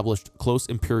established close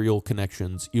imperial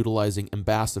connections, utilizing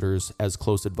ambassadors as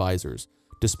close advisors,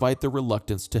 despite their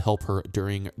reluctance to help her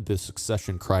during the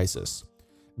succession crisis.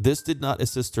 This did not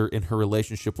assist her in her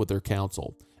relationship with her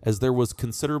council, as there was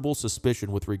considerable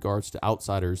suspicion with regards to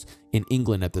outsiders in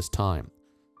England at this time.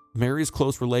 Mary's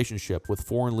close relationship with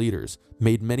foreign leaders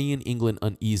made many in England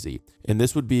uneasy, and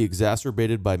this would be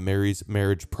exacerbated by Mary's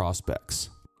marriage prospects.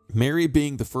 Mary,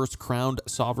 being the first crowned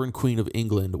sovereign queen of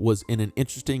England, was in an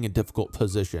interesting and difficult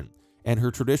position, and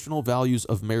her traditional values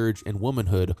of marriage and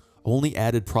womanhood only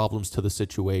added problems to the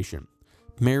situation.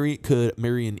 Mary could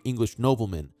marry an English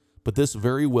nobleman, but this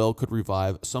very well could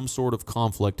revive some sort of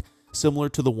conflict similar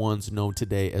to the ones known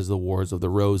today as the Wars of the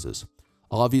Roses.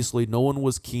 Obviously, no one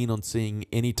was keen on seeing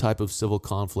any type of civil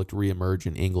conflict reemerge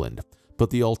in England, but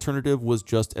the alternative was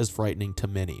just as frightening to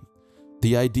many.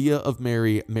 The idea of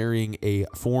Mary marrying a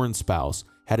foreign spouse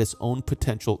had its own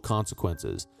potential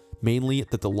consequences, mainly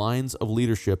that the lines of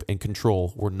leadership and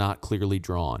control were not clearly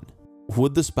drawn.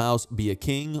 Would the spouse be a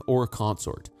king or a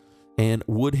consort? And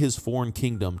would his foreign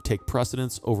kingdom take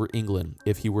precedence over England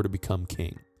if he were to become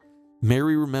king?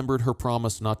 Mary remembered her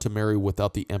promise not to marry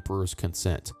without the emperor's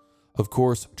consent. Of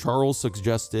course, Charles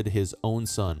suggested his own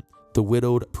son, the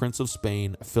widowed Prince of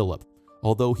Spain, Philip,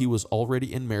 although he was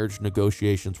already in marriage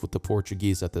negotiations with the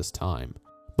Portuguese at this time.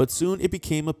 But soon it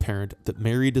became apparent that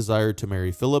Mary desired to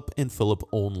marry Philip and Philip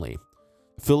only.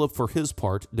 Philip, for his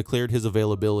part, declared his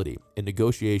availability, and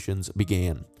negotiations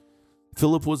began.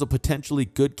 Philip was a potentially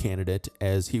good candidate,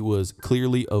 as he was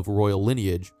clearly of royal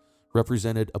lineage,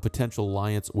 represented a potential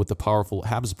alliance with the powerful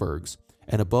Habsburgs,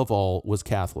 and above all was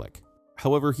Catholic.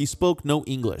 However, he spoke no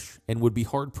English and would be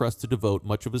hard-pressed to devote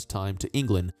much of his time to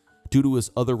England due to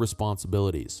his other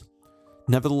responsibilities.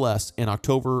 Nevertheless, in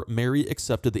October, Mary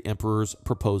accepted the emperor's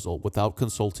proposal without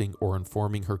consulting or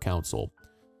informing her council.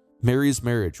 Mary's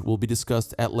marriage will be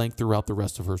discussed at length throughout the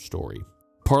rest of her story.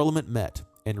 Parliament met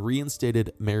and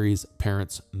reinstated Mary's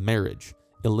parents' marriage,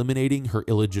 eliminating her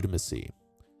illegitimacy.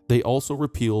 They also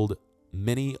repealed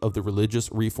many of the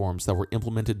religious reforms that were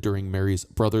implemented during Mary's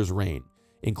brother's reign,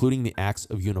 including the Acts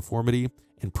of Uniformity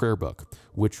and Prayer Book,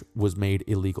 which was made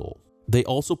illegal. They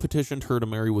also petitioned her to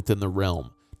marry within the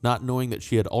realm, not knowing that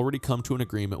she had already come to an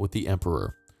agreement with the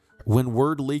emperor. When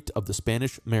word leaked of the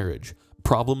Spanish marriage,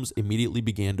 problems immediately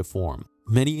began to form.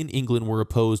 Many in England were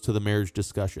opposed to the marriage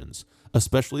discussions,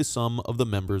 especially some of the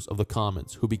members of the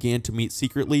Commons, who began to meet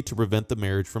secretly to prevent the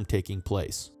marriage from taking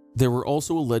place. There were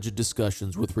also alleged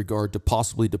discussions with regard to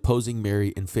possibly deposing Mary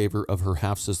in favor of her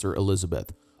half-sister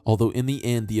Elizabeth, although in the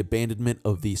end the abandonment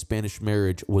of the Spanish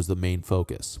marriage was the main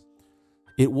focus.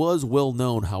 It was well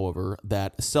known, however,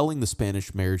 that selling the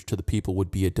Spanish marriage to the people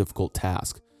would be a difficult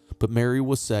task, but Mary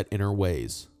was set in her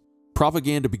ways.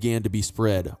 Propaganda began to be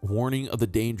spread, warning of the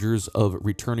dangers of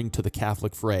returning to the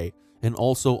Catholic fray, and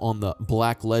also on the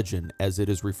Black Legend, as it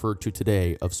is referred to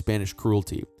today, of Spanish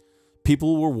cruelty.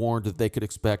 People were warned that they could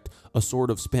expect a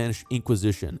sort of Spanish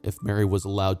Inquisition if Mary was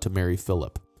allowed to marry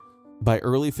Philip. By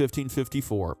early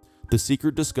 1554, the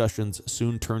secret discussions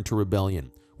soon turned to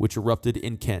rebellion, which erupted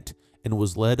in Kent and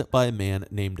was led by a man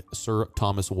named Sir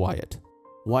Thomas Wyatt.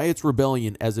 Wyatt's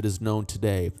rebellion, as it is known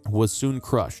today, was soon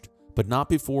crushed, but not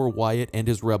before Wyatt and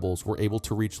his rebels were able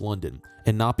to reach London,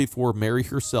 and not before Mary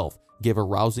herself gave a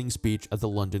rousing speech at the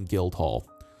London Guildhall.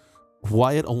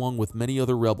 Wyatt, along with many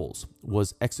other rebels,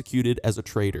 was executed as a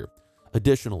traitor.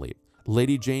 Additionally,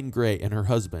 Lady Jane Grey and her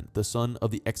husband, the son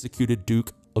of the executed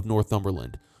Duke of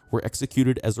Northumberland, were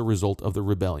executed as a result of the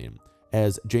rebellion,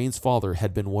 as Jane's father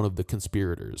had been one of the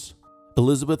conspirators.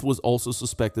 Elizabeth was also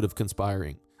suspected of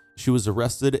conspiring. She was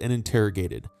arrested and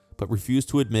interrogated, but refused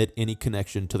to admit any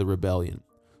connection to the rebellion.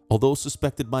 Although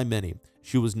suspected by many,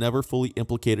 she was never fully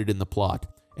implicated in the plot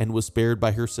and was spared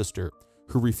by her sister,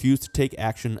 who refused to take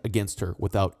action against her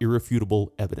without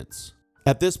irrefutable evidence.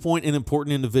 At this point, an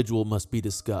important individual must be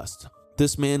discussed.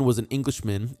 This man was an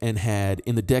Englishman and had,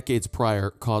 in the decades prior,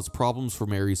 caused problems for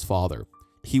Mary's father.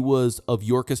 He was of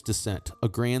Yorkist descent, a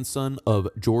grandson of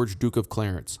George, Duke of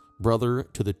Clarence, brother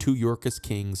to the two Yorkist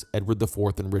kings Edward IV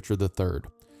and Richard III.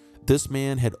 This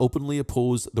man had openly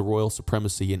opposed the royal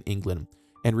supremacy in England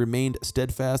and remained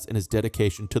steadfast in his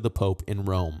dedication to the Pope in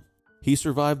Rome. He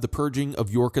survived the purging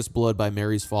of Yorkist blood by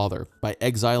Mary's father by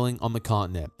exiling on the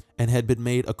continent and had been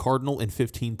made a cardinal in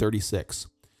 1536.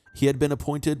 He had been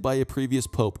appointed by a previous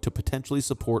pope to potentially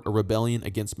support a rebellion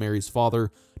against Mary's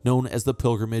father, known as the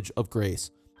Pilgrimage of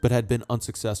Grace, but had been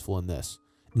unsuccessful in this.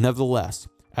 Nevertheless,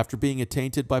 after being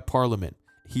attainted by Parliament,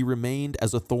 he remained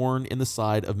as a thorn in the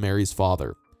side of Mary's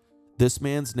father. This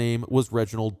man's name was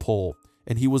Reginald Pole,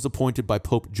 and he was appointed by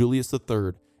Pope Julius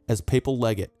III as papal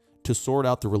legate to sort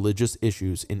out the religious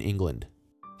issues in England.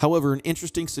 However, an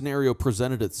interesting scenario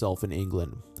presented itself in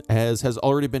England. As has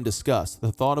already been discussed,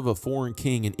 the thought of a foreign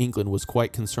king in England was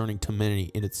quite concerning to many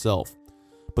in itself.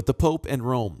 But the Pope and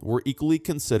Rome were equally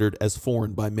considered as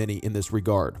foreign by many in this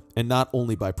regard, and not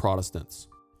only by Protestants.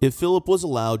 If Philip was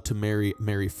allowed to marry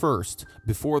Mary first,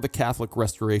 before the Catholic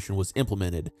Restoration was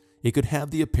implemented, it could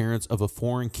have the appearance of a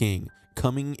foreign king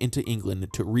coming into England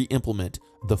to re-implement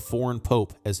the foreign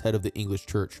pope as head of the English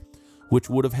Church, which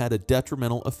would have had a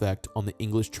detrimental effect on the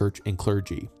English church and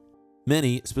clergy.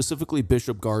 Many, specifically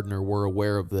Bishop Gardiner, were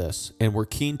aware of this and were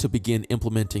keen to begin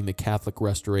implementing the Catholic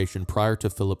Restoration prior to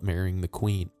Philip marrying the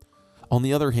Queen. On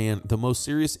the other hand, the most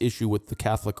serious issue with the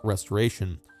Catholic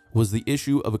Restoration was the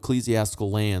issue of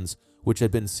ecclesiastical lands, which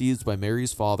had been seized by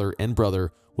Mary's father and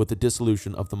brother with the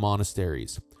dissolution of the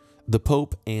monasteries. The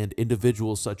Pope and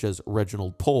individuals such as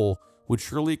Reginald Pole would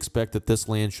surely expect that this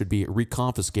land should be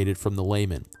reconfiscated from the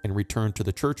laymen and returned to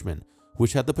the churchmen,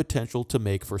 which had the potential to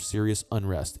make for serious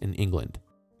unrest in England.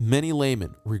 Many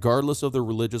laymen, regardless of their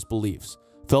religious beliefs,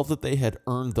 felt that they had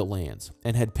earned the lands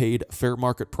and had paid fair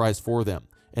market price for them,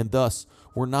 and thus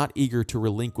were not eager to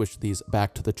relinquish these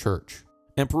back to the church.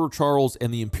 Emperor Charles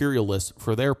and the imperialists,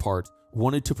 for their part,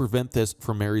 wanted to prevent this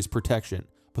from Mary's protection,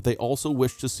 but they also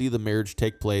wished to see the marriage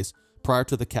take place prior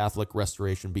to the Catholic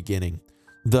Restoration beginning.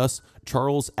 Thus,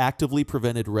 Charles actively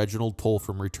prevented Reginald Pole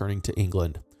from returning to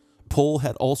England. Pole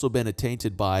had also been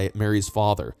attainted by Mary's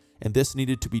father, and this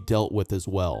needed to be dealt with as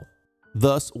well.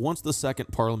 Thus, once the Second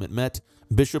Parliament met,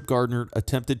 Bishop Gardiner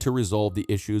attempted to resolve the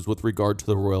issues with regard to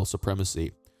the royal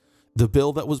supremacy. The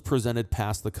bill that was presented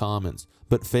passed the Commons,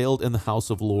 but failed in the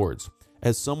House of Lords,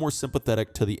 as some were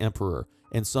sympathetic to the emperor,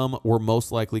 and some were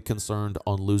most likely concerned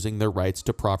on losing their rights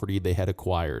to property they had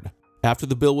acquired. After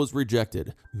the bill was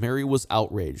rejected, Mary was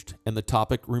outraged, and the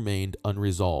topic remained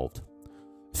unresolved.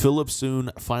 Philip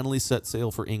soon finally set sail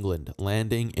for England,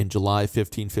 landing in July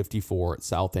 1554 at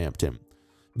Southampton.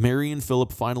 Mary and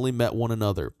Philip finally met one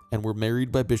another and were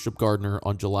married by Bishop Gardiner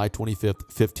on July 25,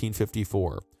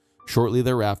 1554, shortly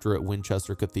thereafter at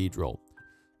Winchester Cathedral.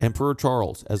 Emperor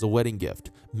Charles, as a wedding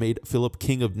gift, made Philip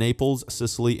king of Naples,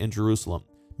 Sicily, and Jerusalem,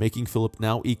 making Philip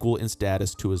now equal in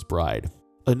status to his bride.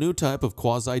 A new type of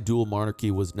quasi-dual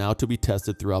monarchy was now to be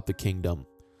tested throughout the kingdom.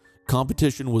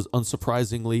 Competition was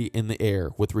unsurprisingly in the air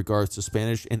with regards to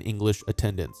Spanish and English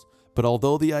attendants, but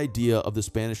although the idea of the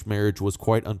Spanish marriage was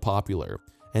quite unpopular,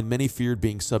 and many feared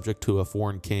being subject to a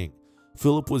foreign king,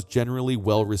 Philip was generally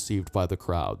well received by the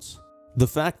crowds. The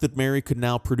fact that Mary could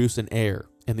now produce an heir,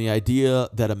 and the idea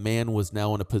that a man was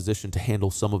now in a position to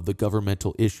handle some of the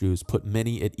governmental issues put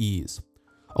many at ease.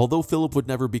 Although Philip would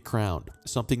never be crowned,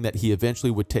 something that he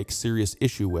eventually would take serious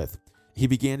issue with, he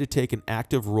began to take an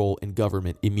active role in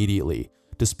government immediately,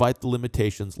 despite the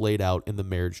limitations laid out in the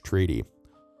marriage treaty.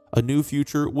 A new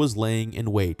future was laying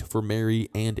in wait for Mary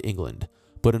and England,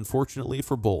 but unfortunately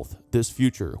for both, this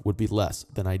future would be less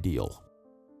than ideal.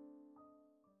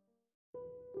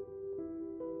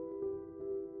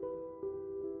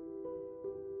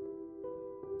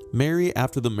 Mary,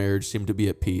 after the marriage, seemed to be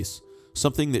at peace,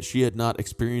 something that she had not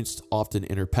experienced often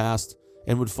in her past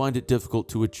and would find it difficult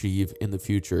to achieve in the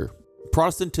future.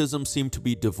 Protestantism seemed to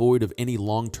be devoid of any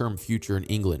long-term future in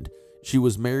England. She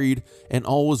was married, and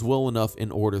all was well enough in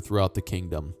order throughout the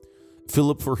kingdom.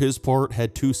 Philip, for his part,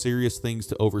 had two serious things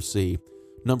to oversee.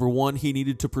 Number one, he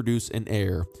needed to produce an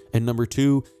heir, and number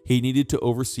two, he needed to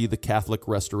oversee the Catholic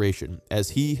Restoration, as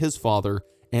he, his father,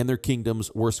 and their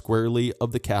kingdoms were squarely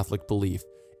of the Catholic belief,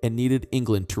 and needed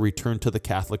England to return to the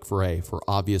Catholic foray for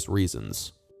obvious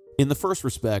reasons. In the first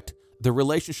respect, the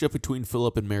relationship between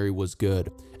Philip and Mary was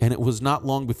good, and it was not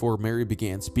long before Mary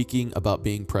began speaking about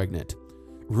being pregnant.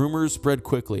 Rumors spread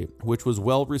quickly, which was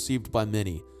well received by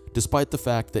many, despite the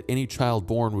fact that any child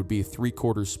born would be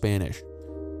 3/4 Spanish.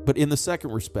 But in the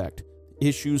second respect,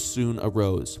 issues soon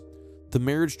arose. The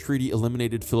marriage treaty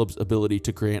eliminated Philip's ability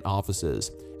to grant offices,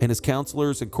 and his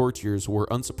counselors and courtiers were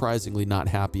unsurprisingly not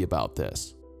happy about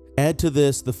this. Add to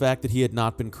this the fact that he had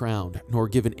not been crowned, nor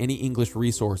given any English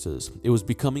resources. It was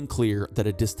becoming clear that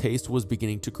a distaste was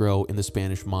beginning to grow in the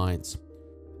Spanish minds.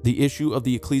 The issue of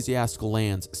the ecclesiastical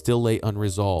lands still lay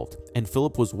unresolved, and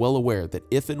Philip was well aware that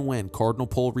if and when Cardinal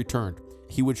Pole returned,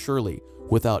 he would surely,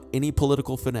 without any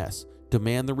political finesse,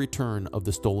 demand the return of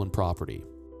the stolen property.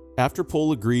 After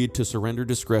Pole agreed to surrender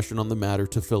discretion on the matter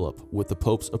to Philip with the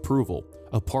Pope's approval,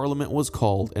 a parliament was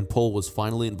called and Pole was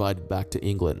finally invited back to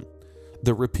England.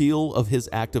 The repeal of his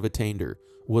Act of Attainder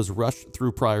was rushed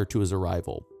through prior to his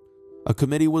arrival. A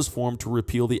committee was formed to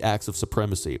repeal the Acts of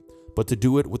Supremacy, but to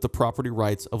do it with the property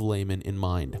rights of laymen in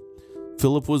mind.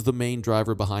 Philip was the main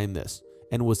driver behind this,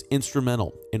 and was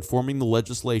instrumental in forming the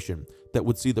legislation that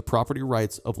would see the property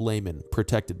rights of laymen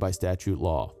protected by statute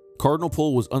law. Cardinal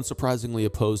Pole was unsurprisingly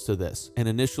opposed to this, and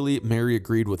initially Mary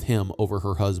agreed with him over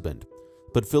her husband.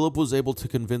 But Philip was able to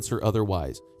convince her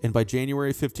otherwise, and by January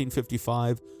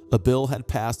 1555, a bill had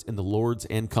passed in the Lords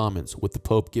and Commons with the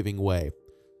Pope giving way.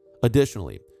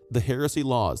 Additionally, the heresy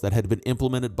laws that had been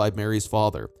implemented by Mary's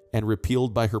father and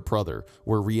repealed by her brother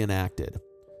were reenacted.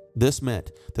 This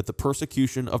meant that the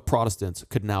persecution of Protestants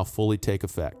could now fully take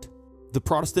effect. The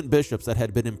Protestant bishops that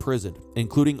had been imprisoned,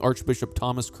 including Archbishop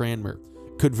Thomas Cranmer,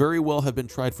 could very well have been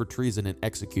tried for treason and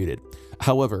executed.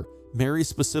 However, Mary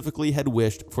specifically had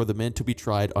wished for the men to be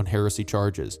tried on heresy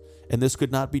charges, and this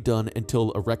could not be done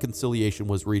until a reconciliation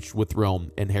was reached with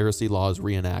Rome and heresy laws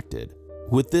reenacted.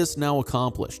 With this now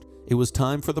accomplished, it was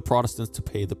time for the Protestants to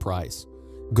pay the price.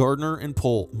 Gardiner and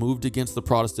Pole moved against the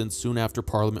Protestants soon after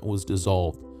Parliament was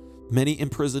dissolved. Many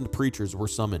imprisoned preachers were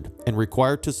summoned and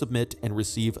required to submit and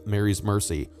receive Mary's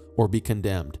mercy or be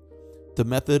condemned. The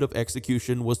method of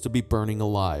execution was to be burning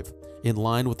alive, in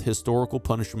line with historical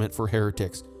punishment for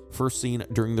heretics first seen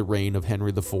during the reign of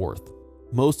Henry IV.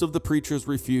 Most of the preachers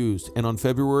refused, and on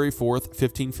February 4,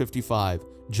 1555,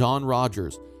 John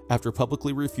Rogers, after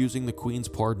publicly refusing the Queen's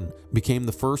pardon, became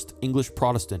the first English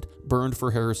Protestant burned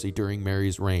for heresy during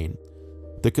Mary's reign.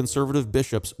 The conservative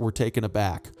bishops were taken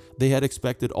aback. They had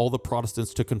expected all the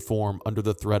Protestants to conform under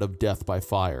the threat of death by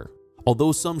fire.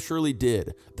 Although some surely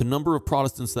did, the number of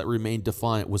Protestants that remained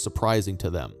defiant was surprising to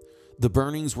them. The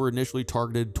burnings were initially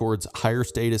targeted towards higher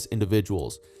status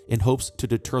individuals in hopes to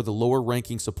deter the lower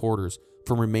ranking supporters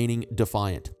from remaining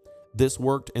defiant. This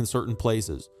worked in certain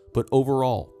places, but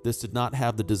overall, this did not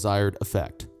have the desired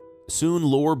effect. Soon,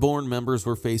 lower-born members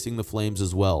were facing the flames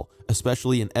as well,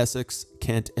 especially in Essex,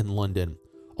 Kent, and London.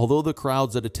 Although the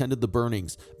crowds that attended the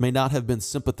burnings may not have been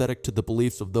sympathetic to the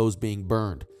beliefs of those being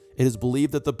burned, it is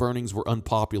believed that the burnings were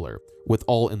unpopular with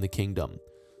all in the kingdom.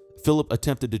 Philip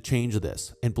attempted to change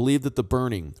this and believed that the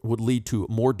burning would lead to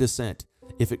more dissent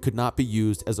if it could not be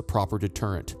used as a proper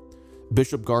deterrent.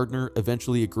 Bishop Gardiner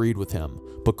eventually agreed with him,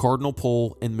 but Cardinal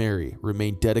Pole and Mary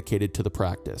remained dedicated to the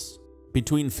practice.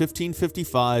 Between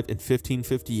 1555 and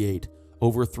 1558,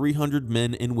 over 300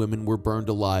 men and women were burned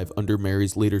alive under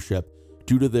Mary's leadership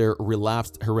due to their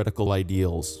relapsed heretical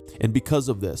ideals. And because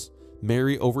of this,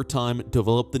 Mary over time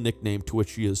developed the nickname to which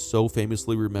she is so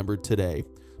famously remembered today,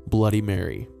 Bloody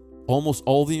Mary. Almost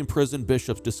all the imprisoned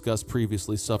bishops discussed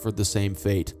previously suffered the same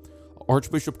fate.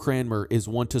 Archbishop Cranmer is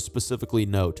one to specifically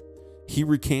note. He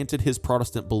recanted his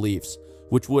Protestant beliefs,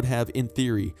 which would have, in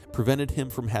theory, prevented him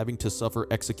from having to suffer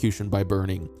execution by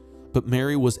burning. But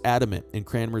Mary was adamant in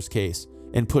Cranmer's case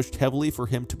and pushed heavily for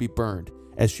him to be burned,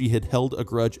 as she had held a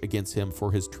grudge against him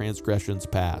for his transgressions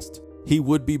past. He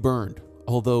would be burned,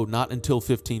 although not until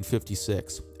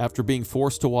 1556, after being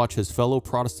forced to watch his fellow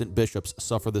Protestant bishops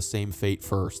suffer the same fate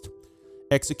first.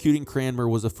 Executing Cranmer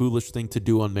was a foolish thing to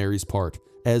do on Mary's part,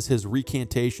 as his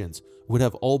recantations would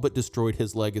have all but destroyed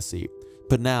his legacy.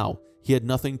 But now, he had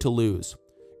nothing to lose.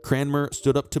 Cranmer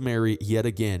stood up to Mary yet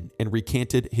again and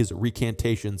recanted his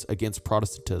recantations against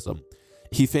Protestantism.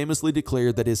 He famously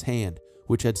declared that his hand,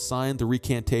 which had signed the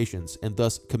recantations and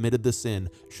thus committed the sin,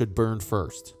 should burn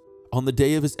first. On the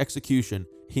day of his execution,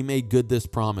 he made good this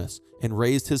promise and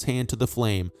raised his hand to the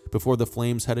flame before the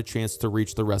flames had a chance to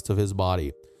reach the rest of his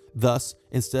body. Thus,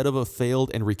 instead of a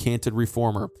failed and recanted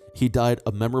reformer, he died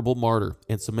a memorable martyr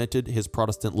and cemented his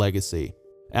Protestant legacy.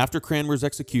 After Cranmer's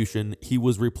execution, he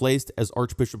was replaced as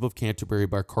Archbishop of Canterbury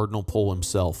by Cardinal Pole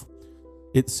himself.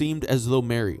 It seemed as though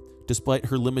Mary, despite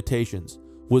her limitations,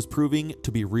 was proving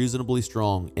to be reasonably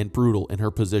strong and brutal in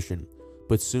her position,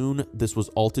 but soon this was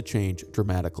all to change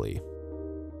dramatically.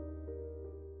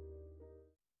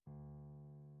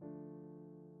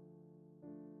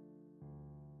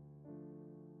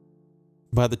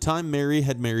 By the time Mary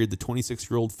had married the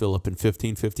 26-year-old Philip in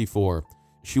 1554,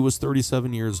 she was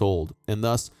 37 years old, and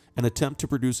thus an attempt to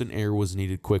produce an heir was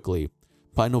needed quickly.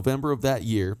 By November of that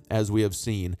year, as we have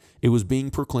seen, it was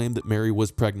being proclaimed that Mary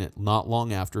was pregnant not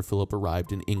long after Philip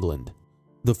arrived in England.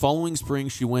 The following spring,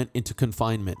 she went into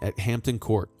confinement at Hampton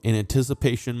Court in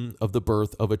anticipation of the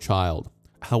birth of a child.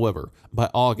 However, by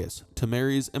August, to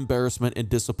Mary's embarrassment and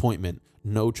disappointment,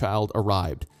 no child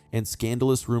arrived, and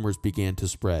scandalous rumors began to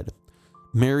spread.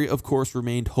 Mary, of course,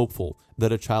 remained hopeful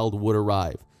that a child would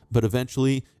arrive, but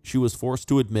eventually she was forced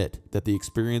to admit that the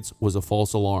experience was a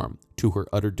false alarm, to her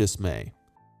utter dismay.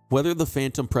 Whether the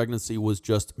phantom pregnancy was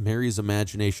just Mary's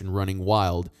imagination running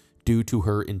wild due to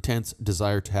her intense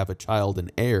desire to have a child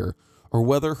and heir, or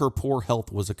whether her poor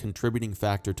health was a contributing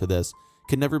factor to this,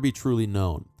 can never be truly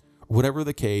known. Whatever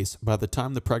the case, by the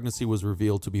time the pregnancy was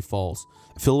revealed to be false,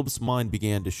 Philip's mind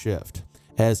began to shift,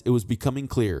 as it was becoming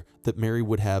clear that Mary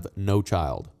would have no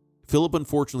child. Philip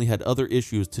unfortunately had other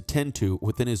issues to tend to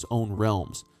within his own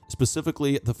realms,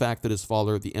 specifically the fact that his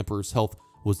father, the emperor's health,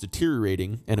 was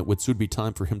deteriorating and it would soon be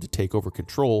time for him to take over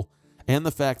control, and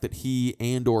the fact that he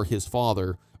and/or his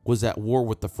father was at war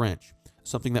with the French,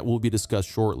 something that will be discussed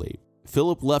shortly.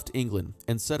 Philip left England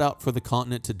and set out for the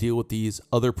continent to deal with these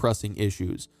other pressing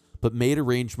issues, but made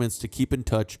arrangements to keep in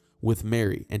touch with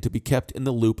Mary and to be kept in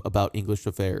the loop about English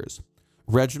affairs.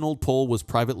 Reginald Pole was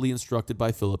privately instructed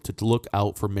by Philip to look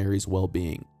out for Mary's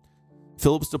well-being.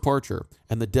 Philip's departure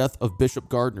and the death of Bishop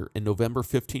Gardiner in November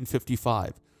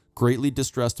 1555 greatly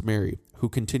distressed Mary, who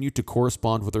continued to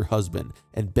correspond with her husband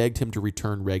and begged him to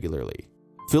return regularly.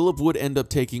 Philip would end up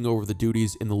taking over the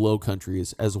duties in the Low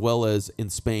Countries as well as in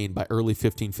Spain by early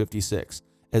 1556,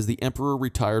 as the emperor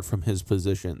retired from his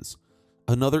positions.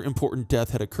 Another important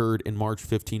death had occurred in March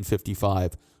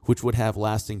 1555, which would have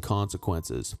lasting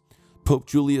consequences. Pope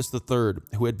Julius III,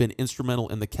 who had been instrumental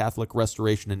in the Catholic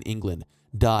Restoration in England,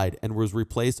 died and was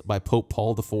replaced by Pope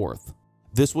Paul IV.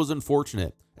 This was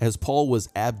unfortunate, as Paul was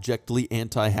abjectly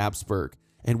anti-Habsburg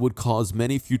and would cause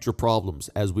many future problems,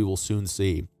 as we will soon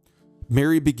see.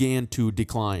 Mary began to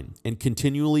decline and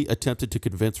continually attempted to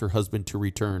convince her husband to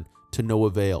return, to no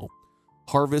avail.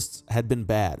 Harvests had been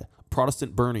bad,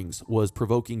 Protestant burnings was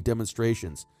provoking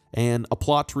demonstrations, and a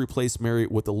plot to replace Mary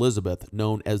with Elizabeth,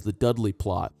 known as the Dudley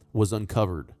Plot, was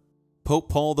uncovered. Pope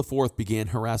Paul IV began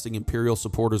harassing imperial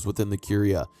supporters within the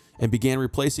Curia and began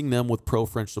replacing them with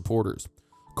pro-French supporters.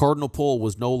 Cardinal Pole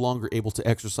was no longer able to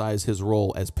exercise his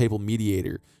role as papal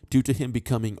mediator due to him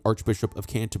becoming Archbishop of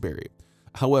Canterbury.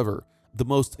 However, the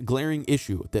most glaring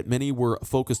issue that many were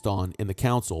focused on in the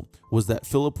council was that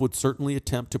Philip would certainly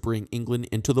attempt to bring England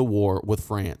into the war with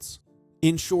France.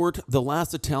 In short, the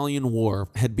last Italian war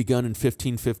had begun in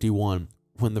 1551,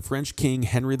 when the French King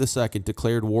Henry II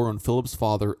declared war on Philip's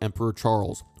father, Emperor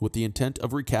Charles, with the intent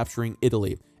of recapturing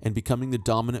Italy and becoming the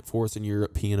dominant force in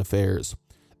European affairs.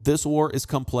 This war is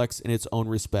complex in its own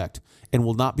respect and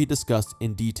will not be discussed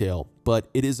in detail, but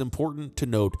it is important to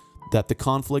note that the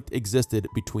conflict existed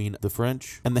between the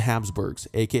French and the Habsburgs,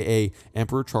 aka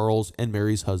Emperor Charles and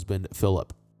Mary's husband,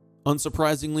 Philip.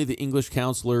 Unsurprisingly, the English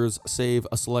councillors, save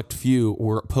a select few,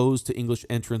 were opposed to English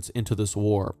entrance into this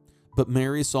war, but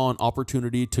Mary saw an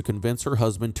opportunity to convince her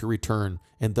husband to return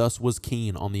and thus was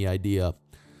keen on the idea.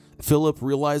 Philip,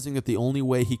 realizing that the only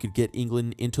way he could get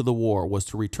England into the war was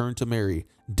to return to Mary,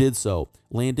 did so,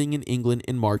 landing in England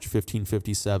in March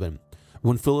 1557.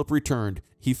 When Philip returned,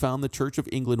 he found the Church of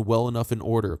England well enough in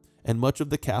order, and much of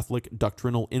the Catholic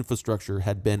doctrinal infrastructure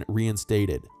had been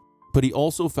reinstated. But he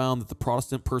also found that the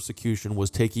Protestant persecution was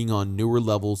taking on newer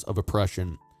levels of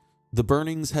oppression. The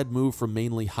burnings had moved from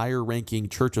mainly higher-ranking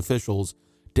church officials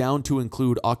down to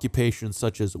include occupations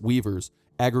such as weavers,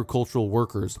 agricultural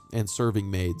workers, and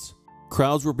serving maids.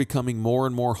 Crowds were becoming more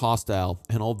and more hostile,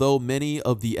 and although many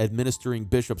of the administering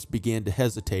bishops began to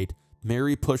hesitate,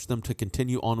 Mary pushed them to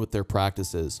continue on with their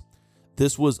practices.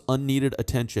 This was unneeded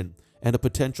attention and a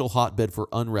potential hotbed for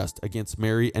unrest against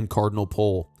Mary and Cardinal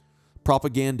Pole.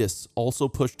 Propagandists also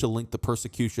pushed to link the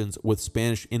persecutions with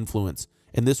Spanish influence,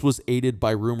 and this was aided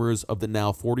by rumors of the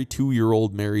now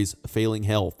 42-year-old Mary's failing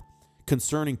health,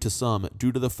 concerning to some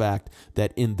due to the fact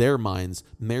that in their minds,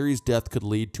 Mary's death could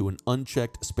lead to an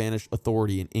unchecked Spanish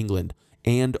authority in England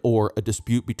and/or a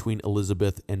dispute between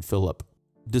Elizabeth and Philip.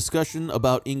 Discussion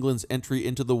about England's entry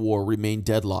into the war remained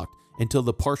deadlocked until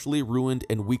the partially ruined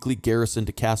and weakly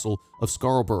garrisoned castle of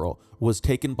Scarborough was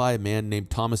taken by a man named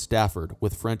Thomas Stafford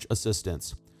with French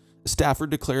assistance.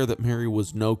 Stafford declared that Mary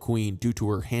was no queen due to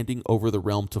her handing over the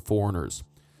realm to foreigners.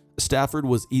 Stafford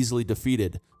was easily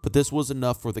defeated, but this was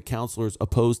enough for the councillors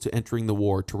opposed to entering the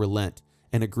war to relent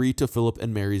and agree to Philip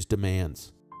and Mary's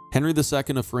demands. Henry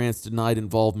II of France denied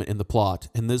involvement in the plot,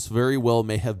 and this very well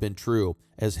may have been true,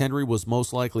 as Henry was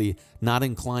most likely not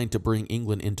inclined to bring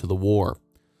England into the war.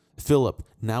 Philip,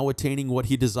 now attaining what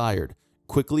he desired,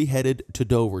 quickly headed to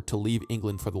Dover to leave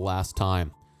England for the last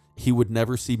time. He would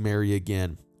never see Mary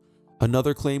again.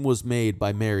 Another claim was made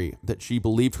by Mary that she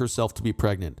believed herself to be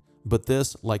pregnant, but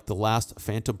this, like the last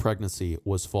phantom pregnancy,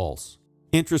 was false.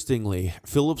 Interestingly,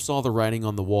 Philip saw the writing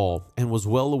on the wall and was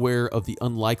well aware of the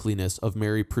unlikeliness of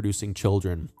Mary producing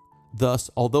children. Thus,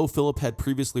 although Philip had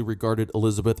previously regarded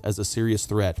Elizabeth as a serious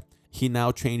threat, he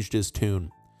now changed his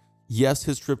tune. Yes,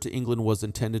 his trip to England was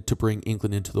intended to bring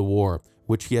England into the war,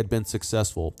 which he had been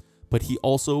successful, but he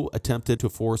also attempted to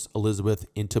force Elizabeth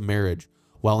into marriage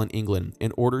while in England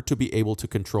in order to be able to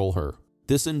control her.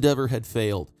 This endeavor had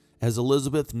failed, as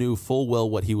Elizabeth knew full well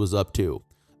what he was up to,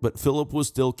 but Philip was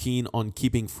still keen on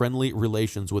keeping friendly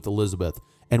relations with Elizabeth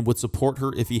and would support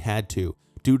her if he had to,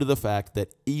 due to the fact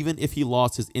that even if he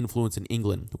lost his influence in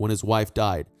England when his wife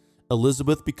died,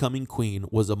 Elizabeth becoming queen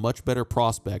was a much better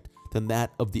prospect than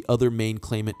that of the other main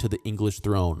claimant to the English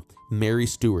throne, Mary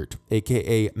Stuart,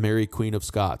 aka Mary Queen of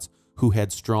Scots, who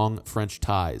had strong French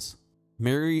ties.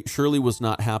 Mary surely was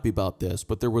not happy about this,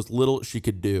 but there was little she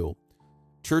could do.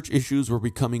 Church issues were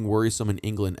becoming worrisome in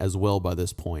England as well by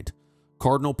this point.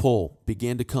 Cardinal Pole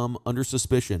began to come under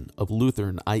suspicion of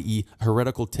Lutheran, i.e.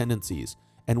 heretical tendencies,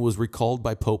 and was recalled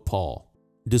by Pope Paul.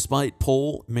 Despite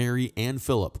Pole, Mary, and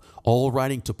Philip all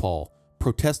writing to Paul,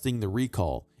 protesting the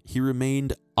recall, he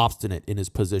remained obstinate in his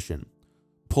position.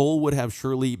 Pole would have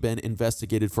surely been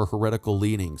investigated for heretical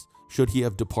leanings should he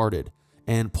have departed,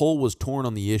 and Pole was torn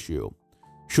on the issue.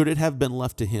 Should it have been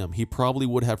left to him, he probably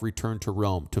would have returned to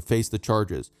Rome to face the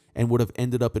charges and would have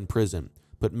ended up in prison,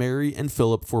 but Mary and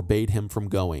Philip forbade him from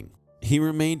going. He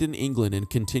remained in England and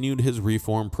continued his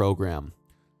reform program.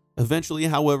 Eventually,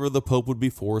 however, the Pope would be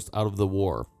forced out of the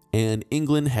war, and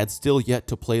England had still yet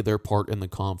to play their part in the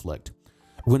conflict.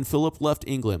 When Philip left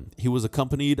England, he was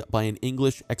accompanied by an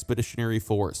English expeditionary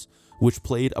force, which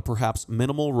played a perhaps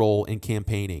minimal role in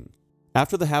campaigning.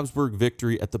 After the Habsburg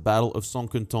victory at the Battle of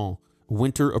Saint-Quentin,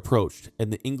 winter approached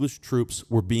and the English troops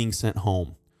were being sent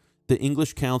home. The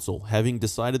English council, having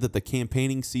decided that the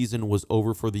campaigning season was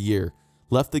over for the year,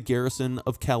 left the garrison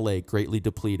of Calais greatly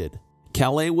depleted.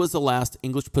 Calais was the last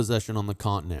English possession on the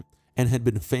continent and had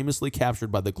been famously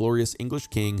captured by the glorious English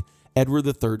king Edward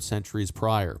III centuries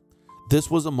prior. This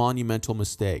was a monumental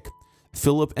mistake.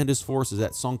 Philip and his forces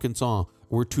at Saint-Quentin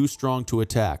were too strong to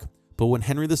attack, but when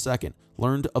Henry II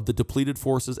learned of the depleted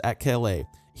forces at Calais,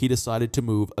 he decided to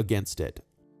move against it.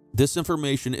 This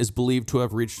information is believed to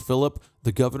have reached Philip,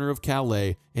 the governor of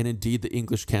Calais, and indeed the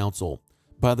English council.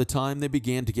 By the time they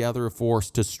began to gather a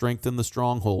force to strengthen the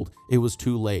stronghold, it was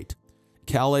too late.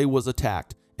 Calais was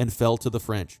attacked and fell to the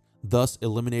French, thus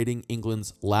eliminating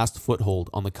England's last foothold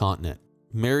on the continent.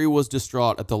 Mary was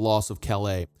distraught at the loss of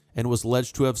Calais and was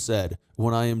alleged to have said,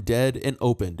 "When I am dead and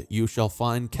opened, you shall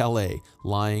find Calais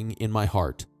lying in my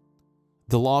heart."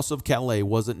 The loss of Calais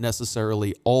wasn't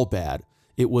necessarily all bad.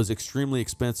 It was extremely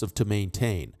expensive to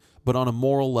maintain, but on a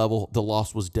moral level, the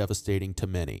loss was devastating to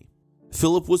many.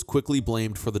 Philip was quickly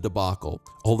blamed for the debacle,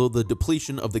 although the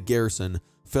depletion of the garrison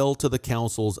fell to the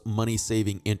council's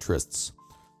money-saving interests.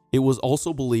 It was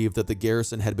also believed that the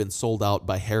garrison had been sold out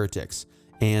by heretics,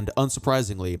 and,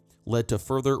 unsurprisingly, led to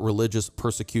further religious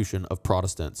persecution of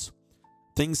Protestants.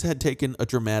 Things had taken a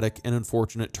dramatic and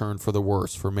unfortunate turn for the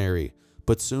worse for Mary,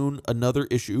 but soon another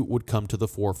issue would come to the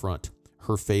forefront: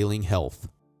 her failing health.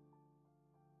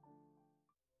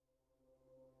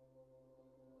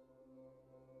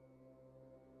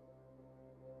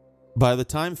 By the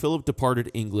time Philip departed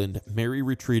England, Mary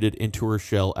retreated into her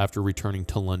shell after returning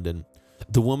to London.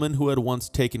 The woman who had once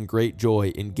taken great joy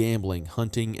in gambling,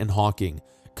 hunting, and hawking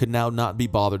could now not be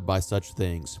bothered by such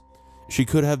things. She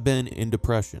could have been in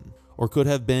depression, or could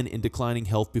have been in declining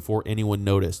health before anyone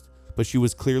noticed, but she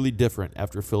was clearly different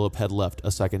after Philip had left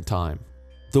a second time.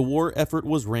 The war effort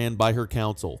was ran by her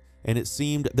council, and it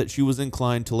seemed that she was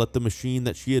inclined to let the machine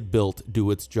that she had built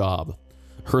do its job.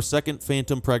 Her second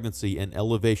phantom pregnancy and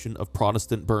elevation of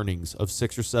Protestant burnings of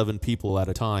 6 or 7 people at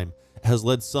a time has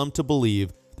led some to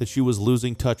believe that she was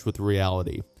losing touch with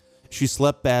reality. She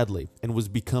slept badly and was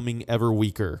becoming ever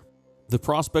weaker. The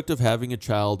prospect of having a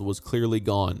child was clearly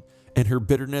gone, and her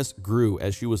bitterness grew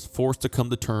as she was forced to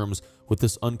come to terms with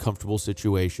this uncomfortable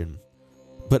situation.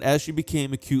 But as she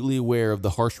became acutely aware of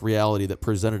the harsh reality that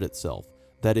presented itself,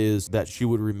 that is, that she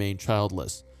would remain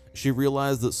childless, she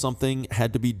realized that something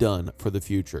had to be done for the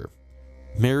future.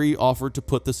 Mary offered to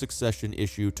put the succession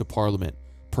issue to Parliament,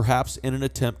 perhaps in an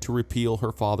attempt to repeal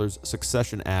her father's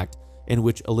Succession Act in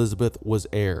which Elizabeth was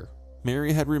heir.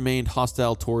 Mary had remained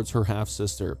hostile towards her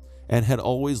half-sister and had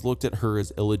always looked at her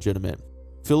as illegitimate.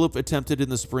 Philip attempted in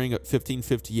the spring of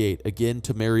 1558 again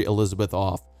to marry Elizabeth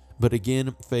off, but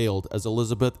again failed as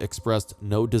Elizabeth expressed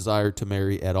no desire to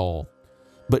marry at all.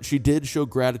 But she did show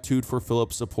gratitude for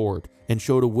Philip's support and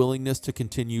showed a willingness to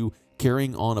continue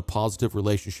carrying on a positive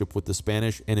relationship with the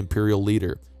Spanish and imperial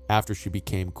leader after she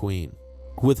became queen.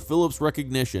 With Philip's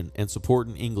recognition and support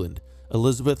in England,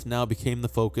 Elizabeth now became the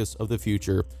focus of the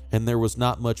future, and there was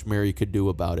not much Mary could do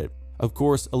about it. Of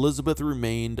course, Elizabeth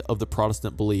remained of the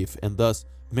Protestant belief, and thus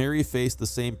Mary faced the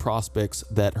same prospects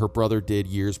that her brother did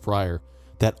years prior,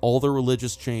 that all the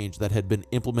religious change that had been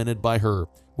implemented by her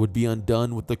would be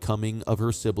undone with the coming of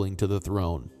her sibling to the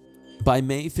throne. By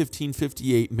May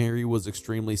 1558, Mary was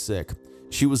extremely sick.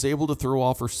 She was able to throw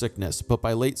off her sickness, but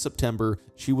by late September,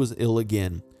 she was ill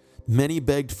again. Many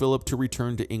begged Philip to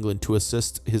return to England to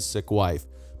assist his sick wife,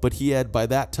 but he had by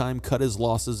that time cut his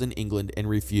losses in England and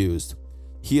refused.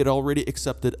 He had already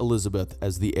accepted Elizabeth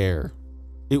as the heir.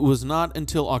 It was not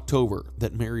until October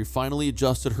that Mary finally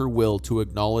adjusted her will to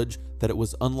acknowledge that it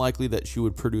was unlikely that she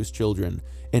would produce children,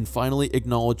 and finally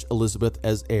acknowledged Elizabeth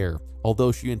as heir,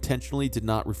 although she intentionally did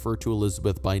not refer to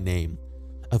Elizabeth by name.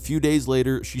 A few days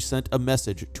later, she sent a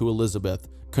message to Elizabeth,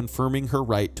 confirming her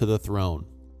right to the throne.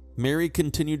 Mary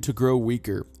continued to grow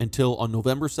weaker until on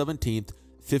November 17,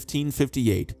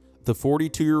 1558, the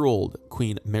 42-year-old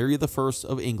Queen Mary I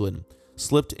of England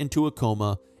slipped into a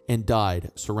coma and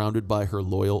died surrounded by her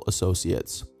loyal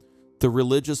associates. The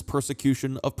religious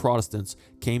persecution of Protestants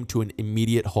came to an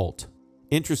immediate halt.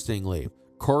 Interestingly,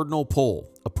 Cardinal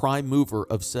Pole, a prime mover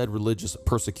of said religious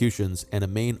persecutions and a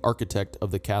main architect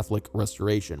of the Catholic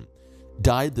Restoration,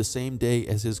 died the same day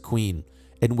as his queen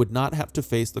and would not have to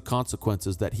face the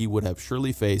consequences that he would have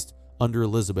surely faced under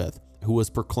Elizabeth, who was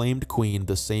proclaimed queen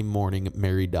the same morning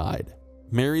Mary died.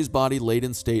 Mary's body laid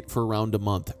in state for around a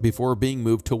month before being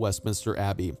moved to Westminster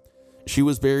Abbey. She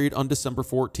was buried on December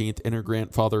 14th in her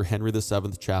grandfather Henry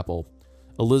VII chapel.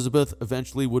 Elizabeth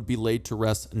eventually would be laid to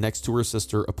rest next to her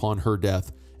sister upon her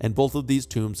death, and both of these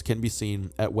tombs can be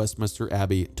seen at Westminster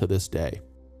Abbey to this day.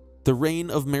 The reign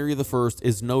of Mary I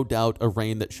is no doubt a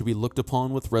reign that should be looked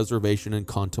upon with reservation and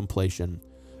contemplation.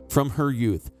 From her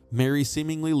youth, Mary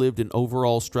seemingly lived an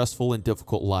overall stressful and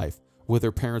difficult life, with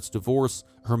her parents' divorce,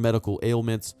 her medical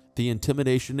ailments, the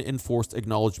intimidation and forced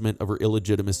acknowledgement of her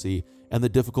illegitimacy, and the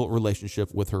difficult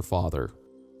relationship with her father.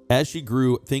 As she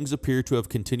grew, things appear to have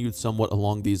continued somewhat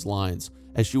along these lines,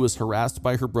 as she was harassed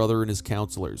by her brother and his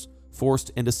counselors,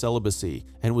 forced into celibacy,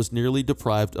 and was nearly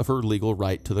deprived of her legal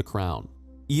right to the crown.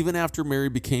 Even after Mary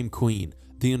became queen,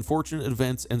 the unfortunate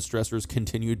events and stressors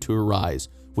continued to arise,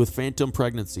 with phantom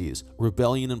pregnancies,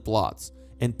 rebellion and plots,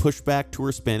 and pushback to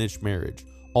her Spanish marriage,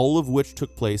 all of which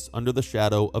took place under the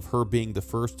shadow of her being the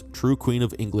first true queen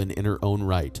of England in her own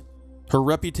right. Her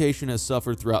reputation has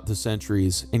suffered throughout the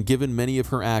centuries, and given many of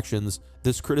her actions,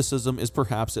 this criticism is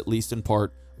perhaps at least in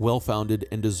part well-founded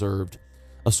and deserved.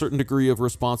 A certain degree of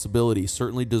responsibility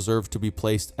certainly deserves to be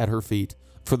placed at her feet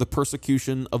for the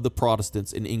persecution of the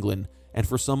Protestants in England and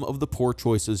for some of the poor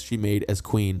choices she made as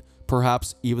queen,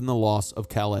 perhaps even the loss of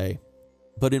Calais.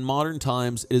 But in modern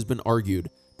times, it has been argued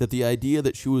that the idea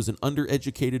that she was an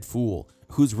undereducated fool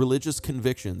whose religious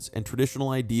convictions and traditional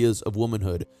ideas of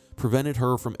womanhood prevented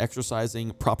her from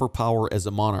exercising proper power as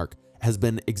a monarch has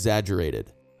been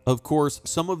exaggerated. Of course,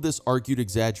 some of this argued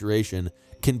exaggeration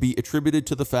can be attributed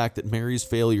to the fact that Mary's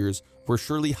failures were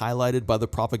surely highlighted by the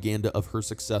propaganda of her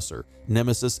successor,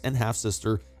 nemesis and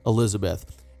half-sister Elizabeth,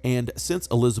 and since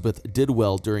Elizabeth did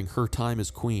well during her time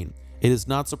as queen, it is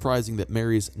not surprising that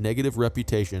Mary's negative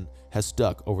reputation has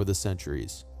stuck over the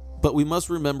centuries. But we must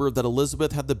remember that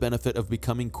Elizabeth had the benefit of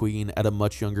becoming queen at a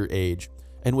much younger age,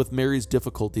 and with Mary's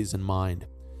difficulties in mind.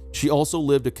 She also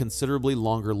lived a considerably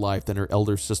longer life than her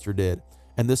elder sister did,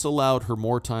 and this allowed her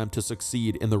more time to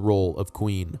succeed in the role of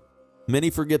queen. Many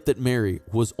forget that Mary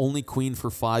was only queen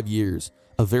for 5 years,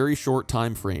 a very short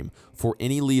time frame for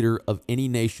any leader of any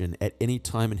nation at any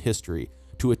time in history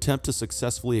to attempt to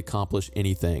successfully accomplish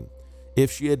anything.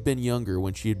 If she had been younger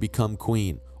when she had become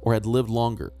queen, or had lived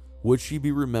longer, would she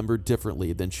be remembered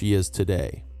differently than she is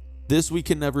today? This we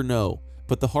can never know,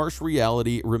 but the harsh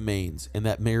reality remains in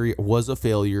that Mary was a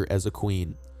failure as a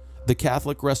queen. The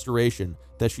Catholic Restoration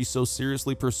that she so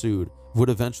seriously pursued would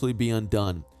eventually be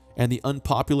undone, and the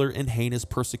unpopular and heinous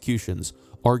persecutions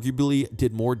arguably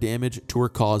did more damage to her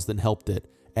cause than helped it,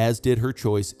 as did her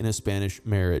choice in a Spanish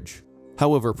marriage.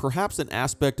 However, perhaps an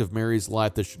aspect of Mary's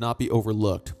life that should not be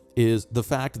overlooked is the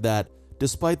fact that,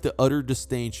 despite the utter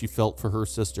disdain she felt for her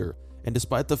sister, and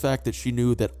despite the fact that she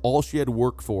knew that all she had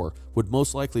worked for would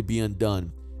most likely be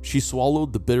undone, she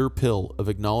swallowed the bitter pill of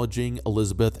acknowledging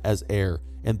Elizabeth as heir,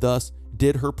 and thus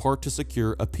did her part to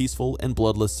secure a peaceful and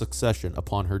bloodless succession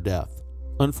upon her death.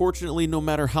 Unfortunately, no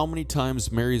matter how many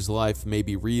times Mary's life may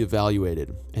be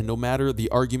re-evaluated, and no matter the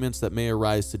arguments that may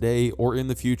arise today or in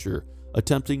the future,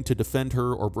 attempting to defend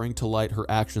her or bring to light her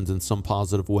actions in some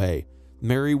positive way,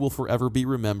 Mary will forever be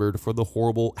remembered for the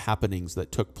horrible happenings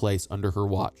that took place under her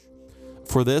watch.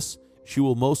 For this, she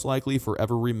will most likely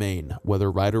forever remain,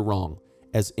 whether right or wrong,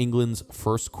 as England's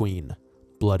first queen,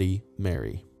 Bloody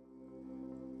Mary.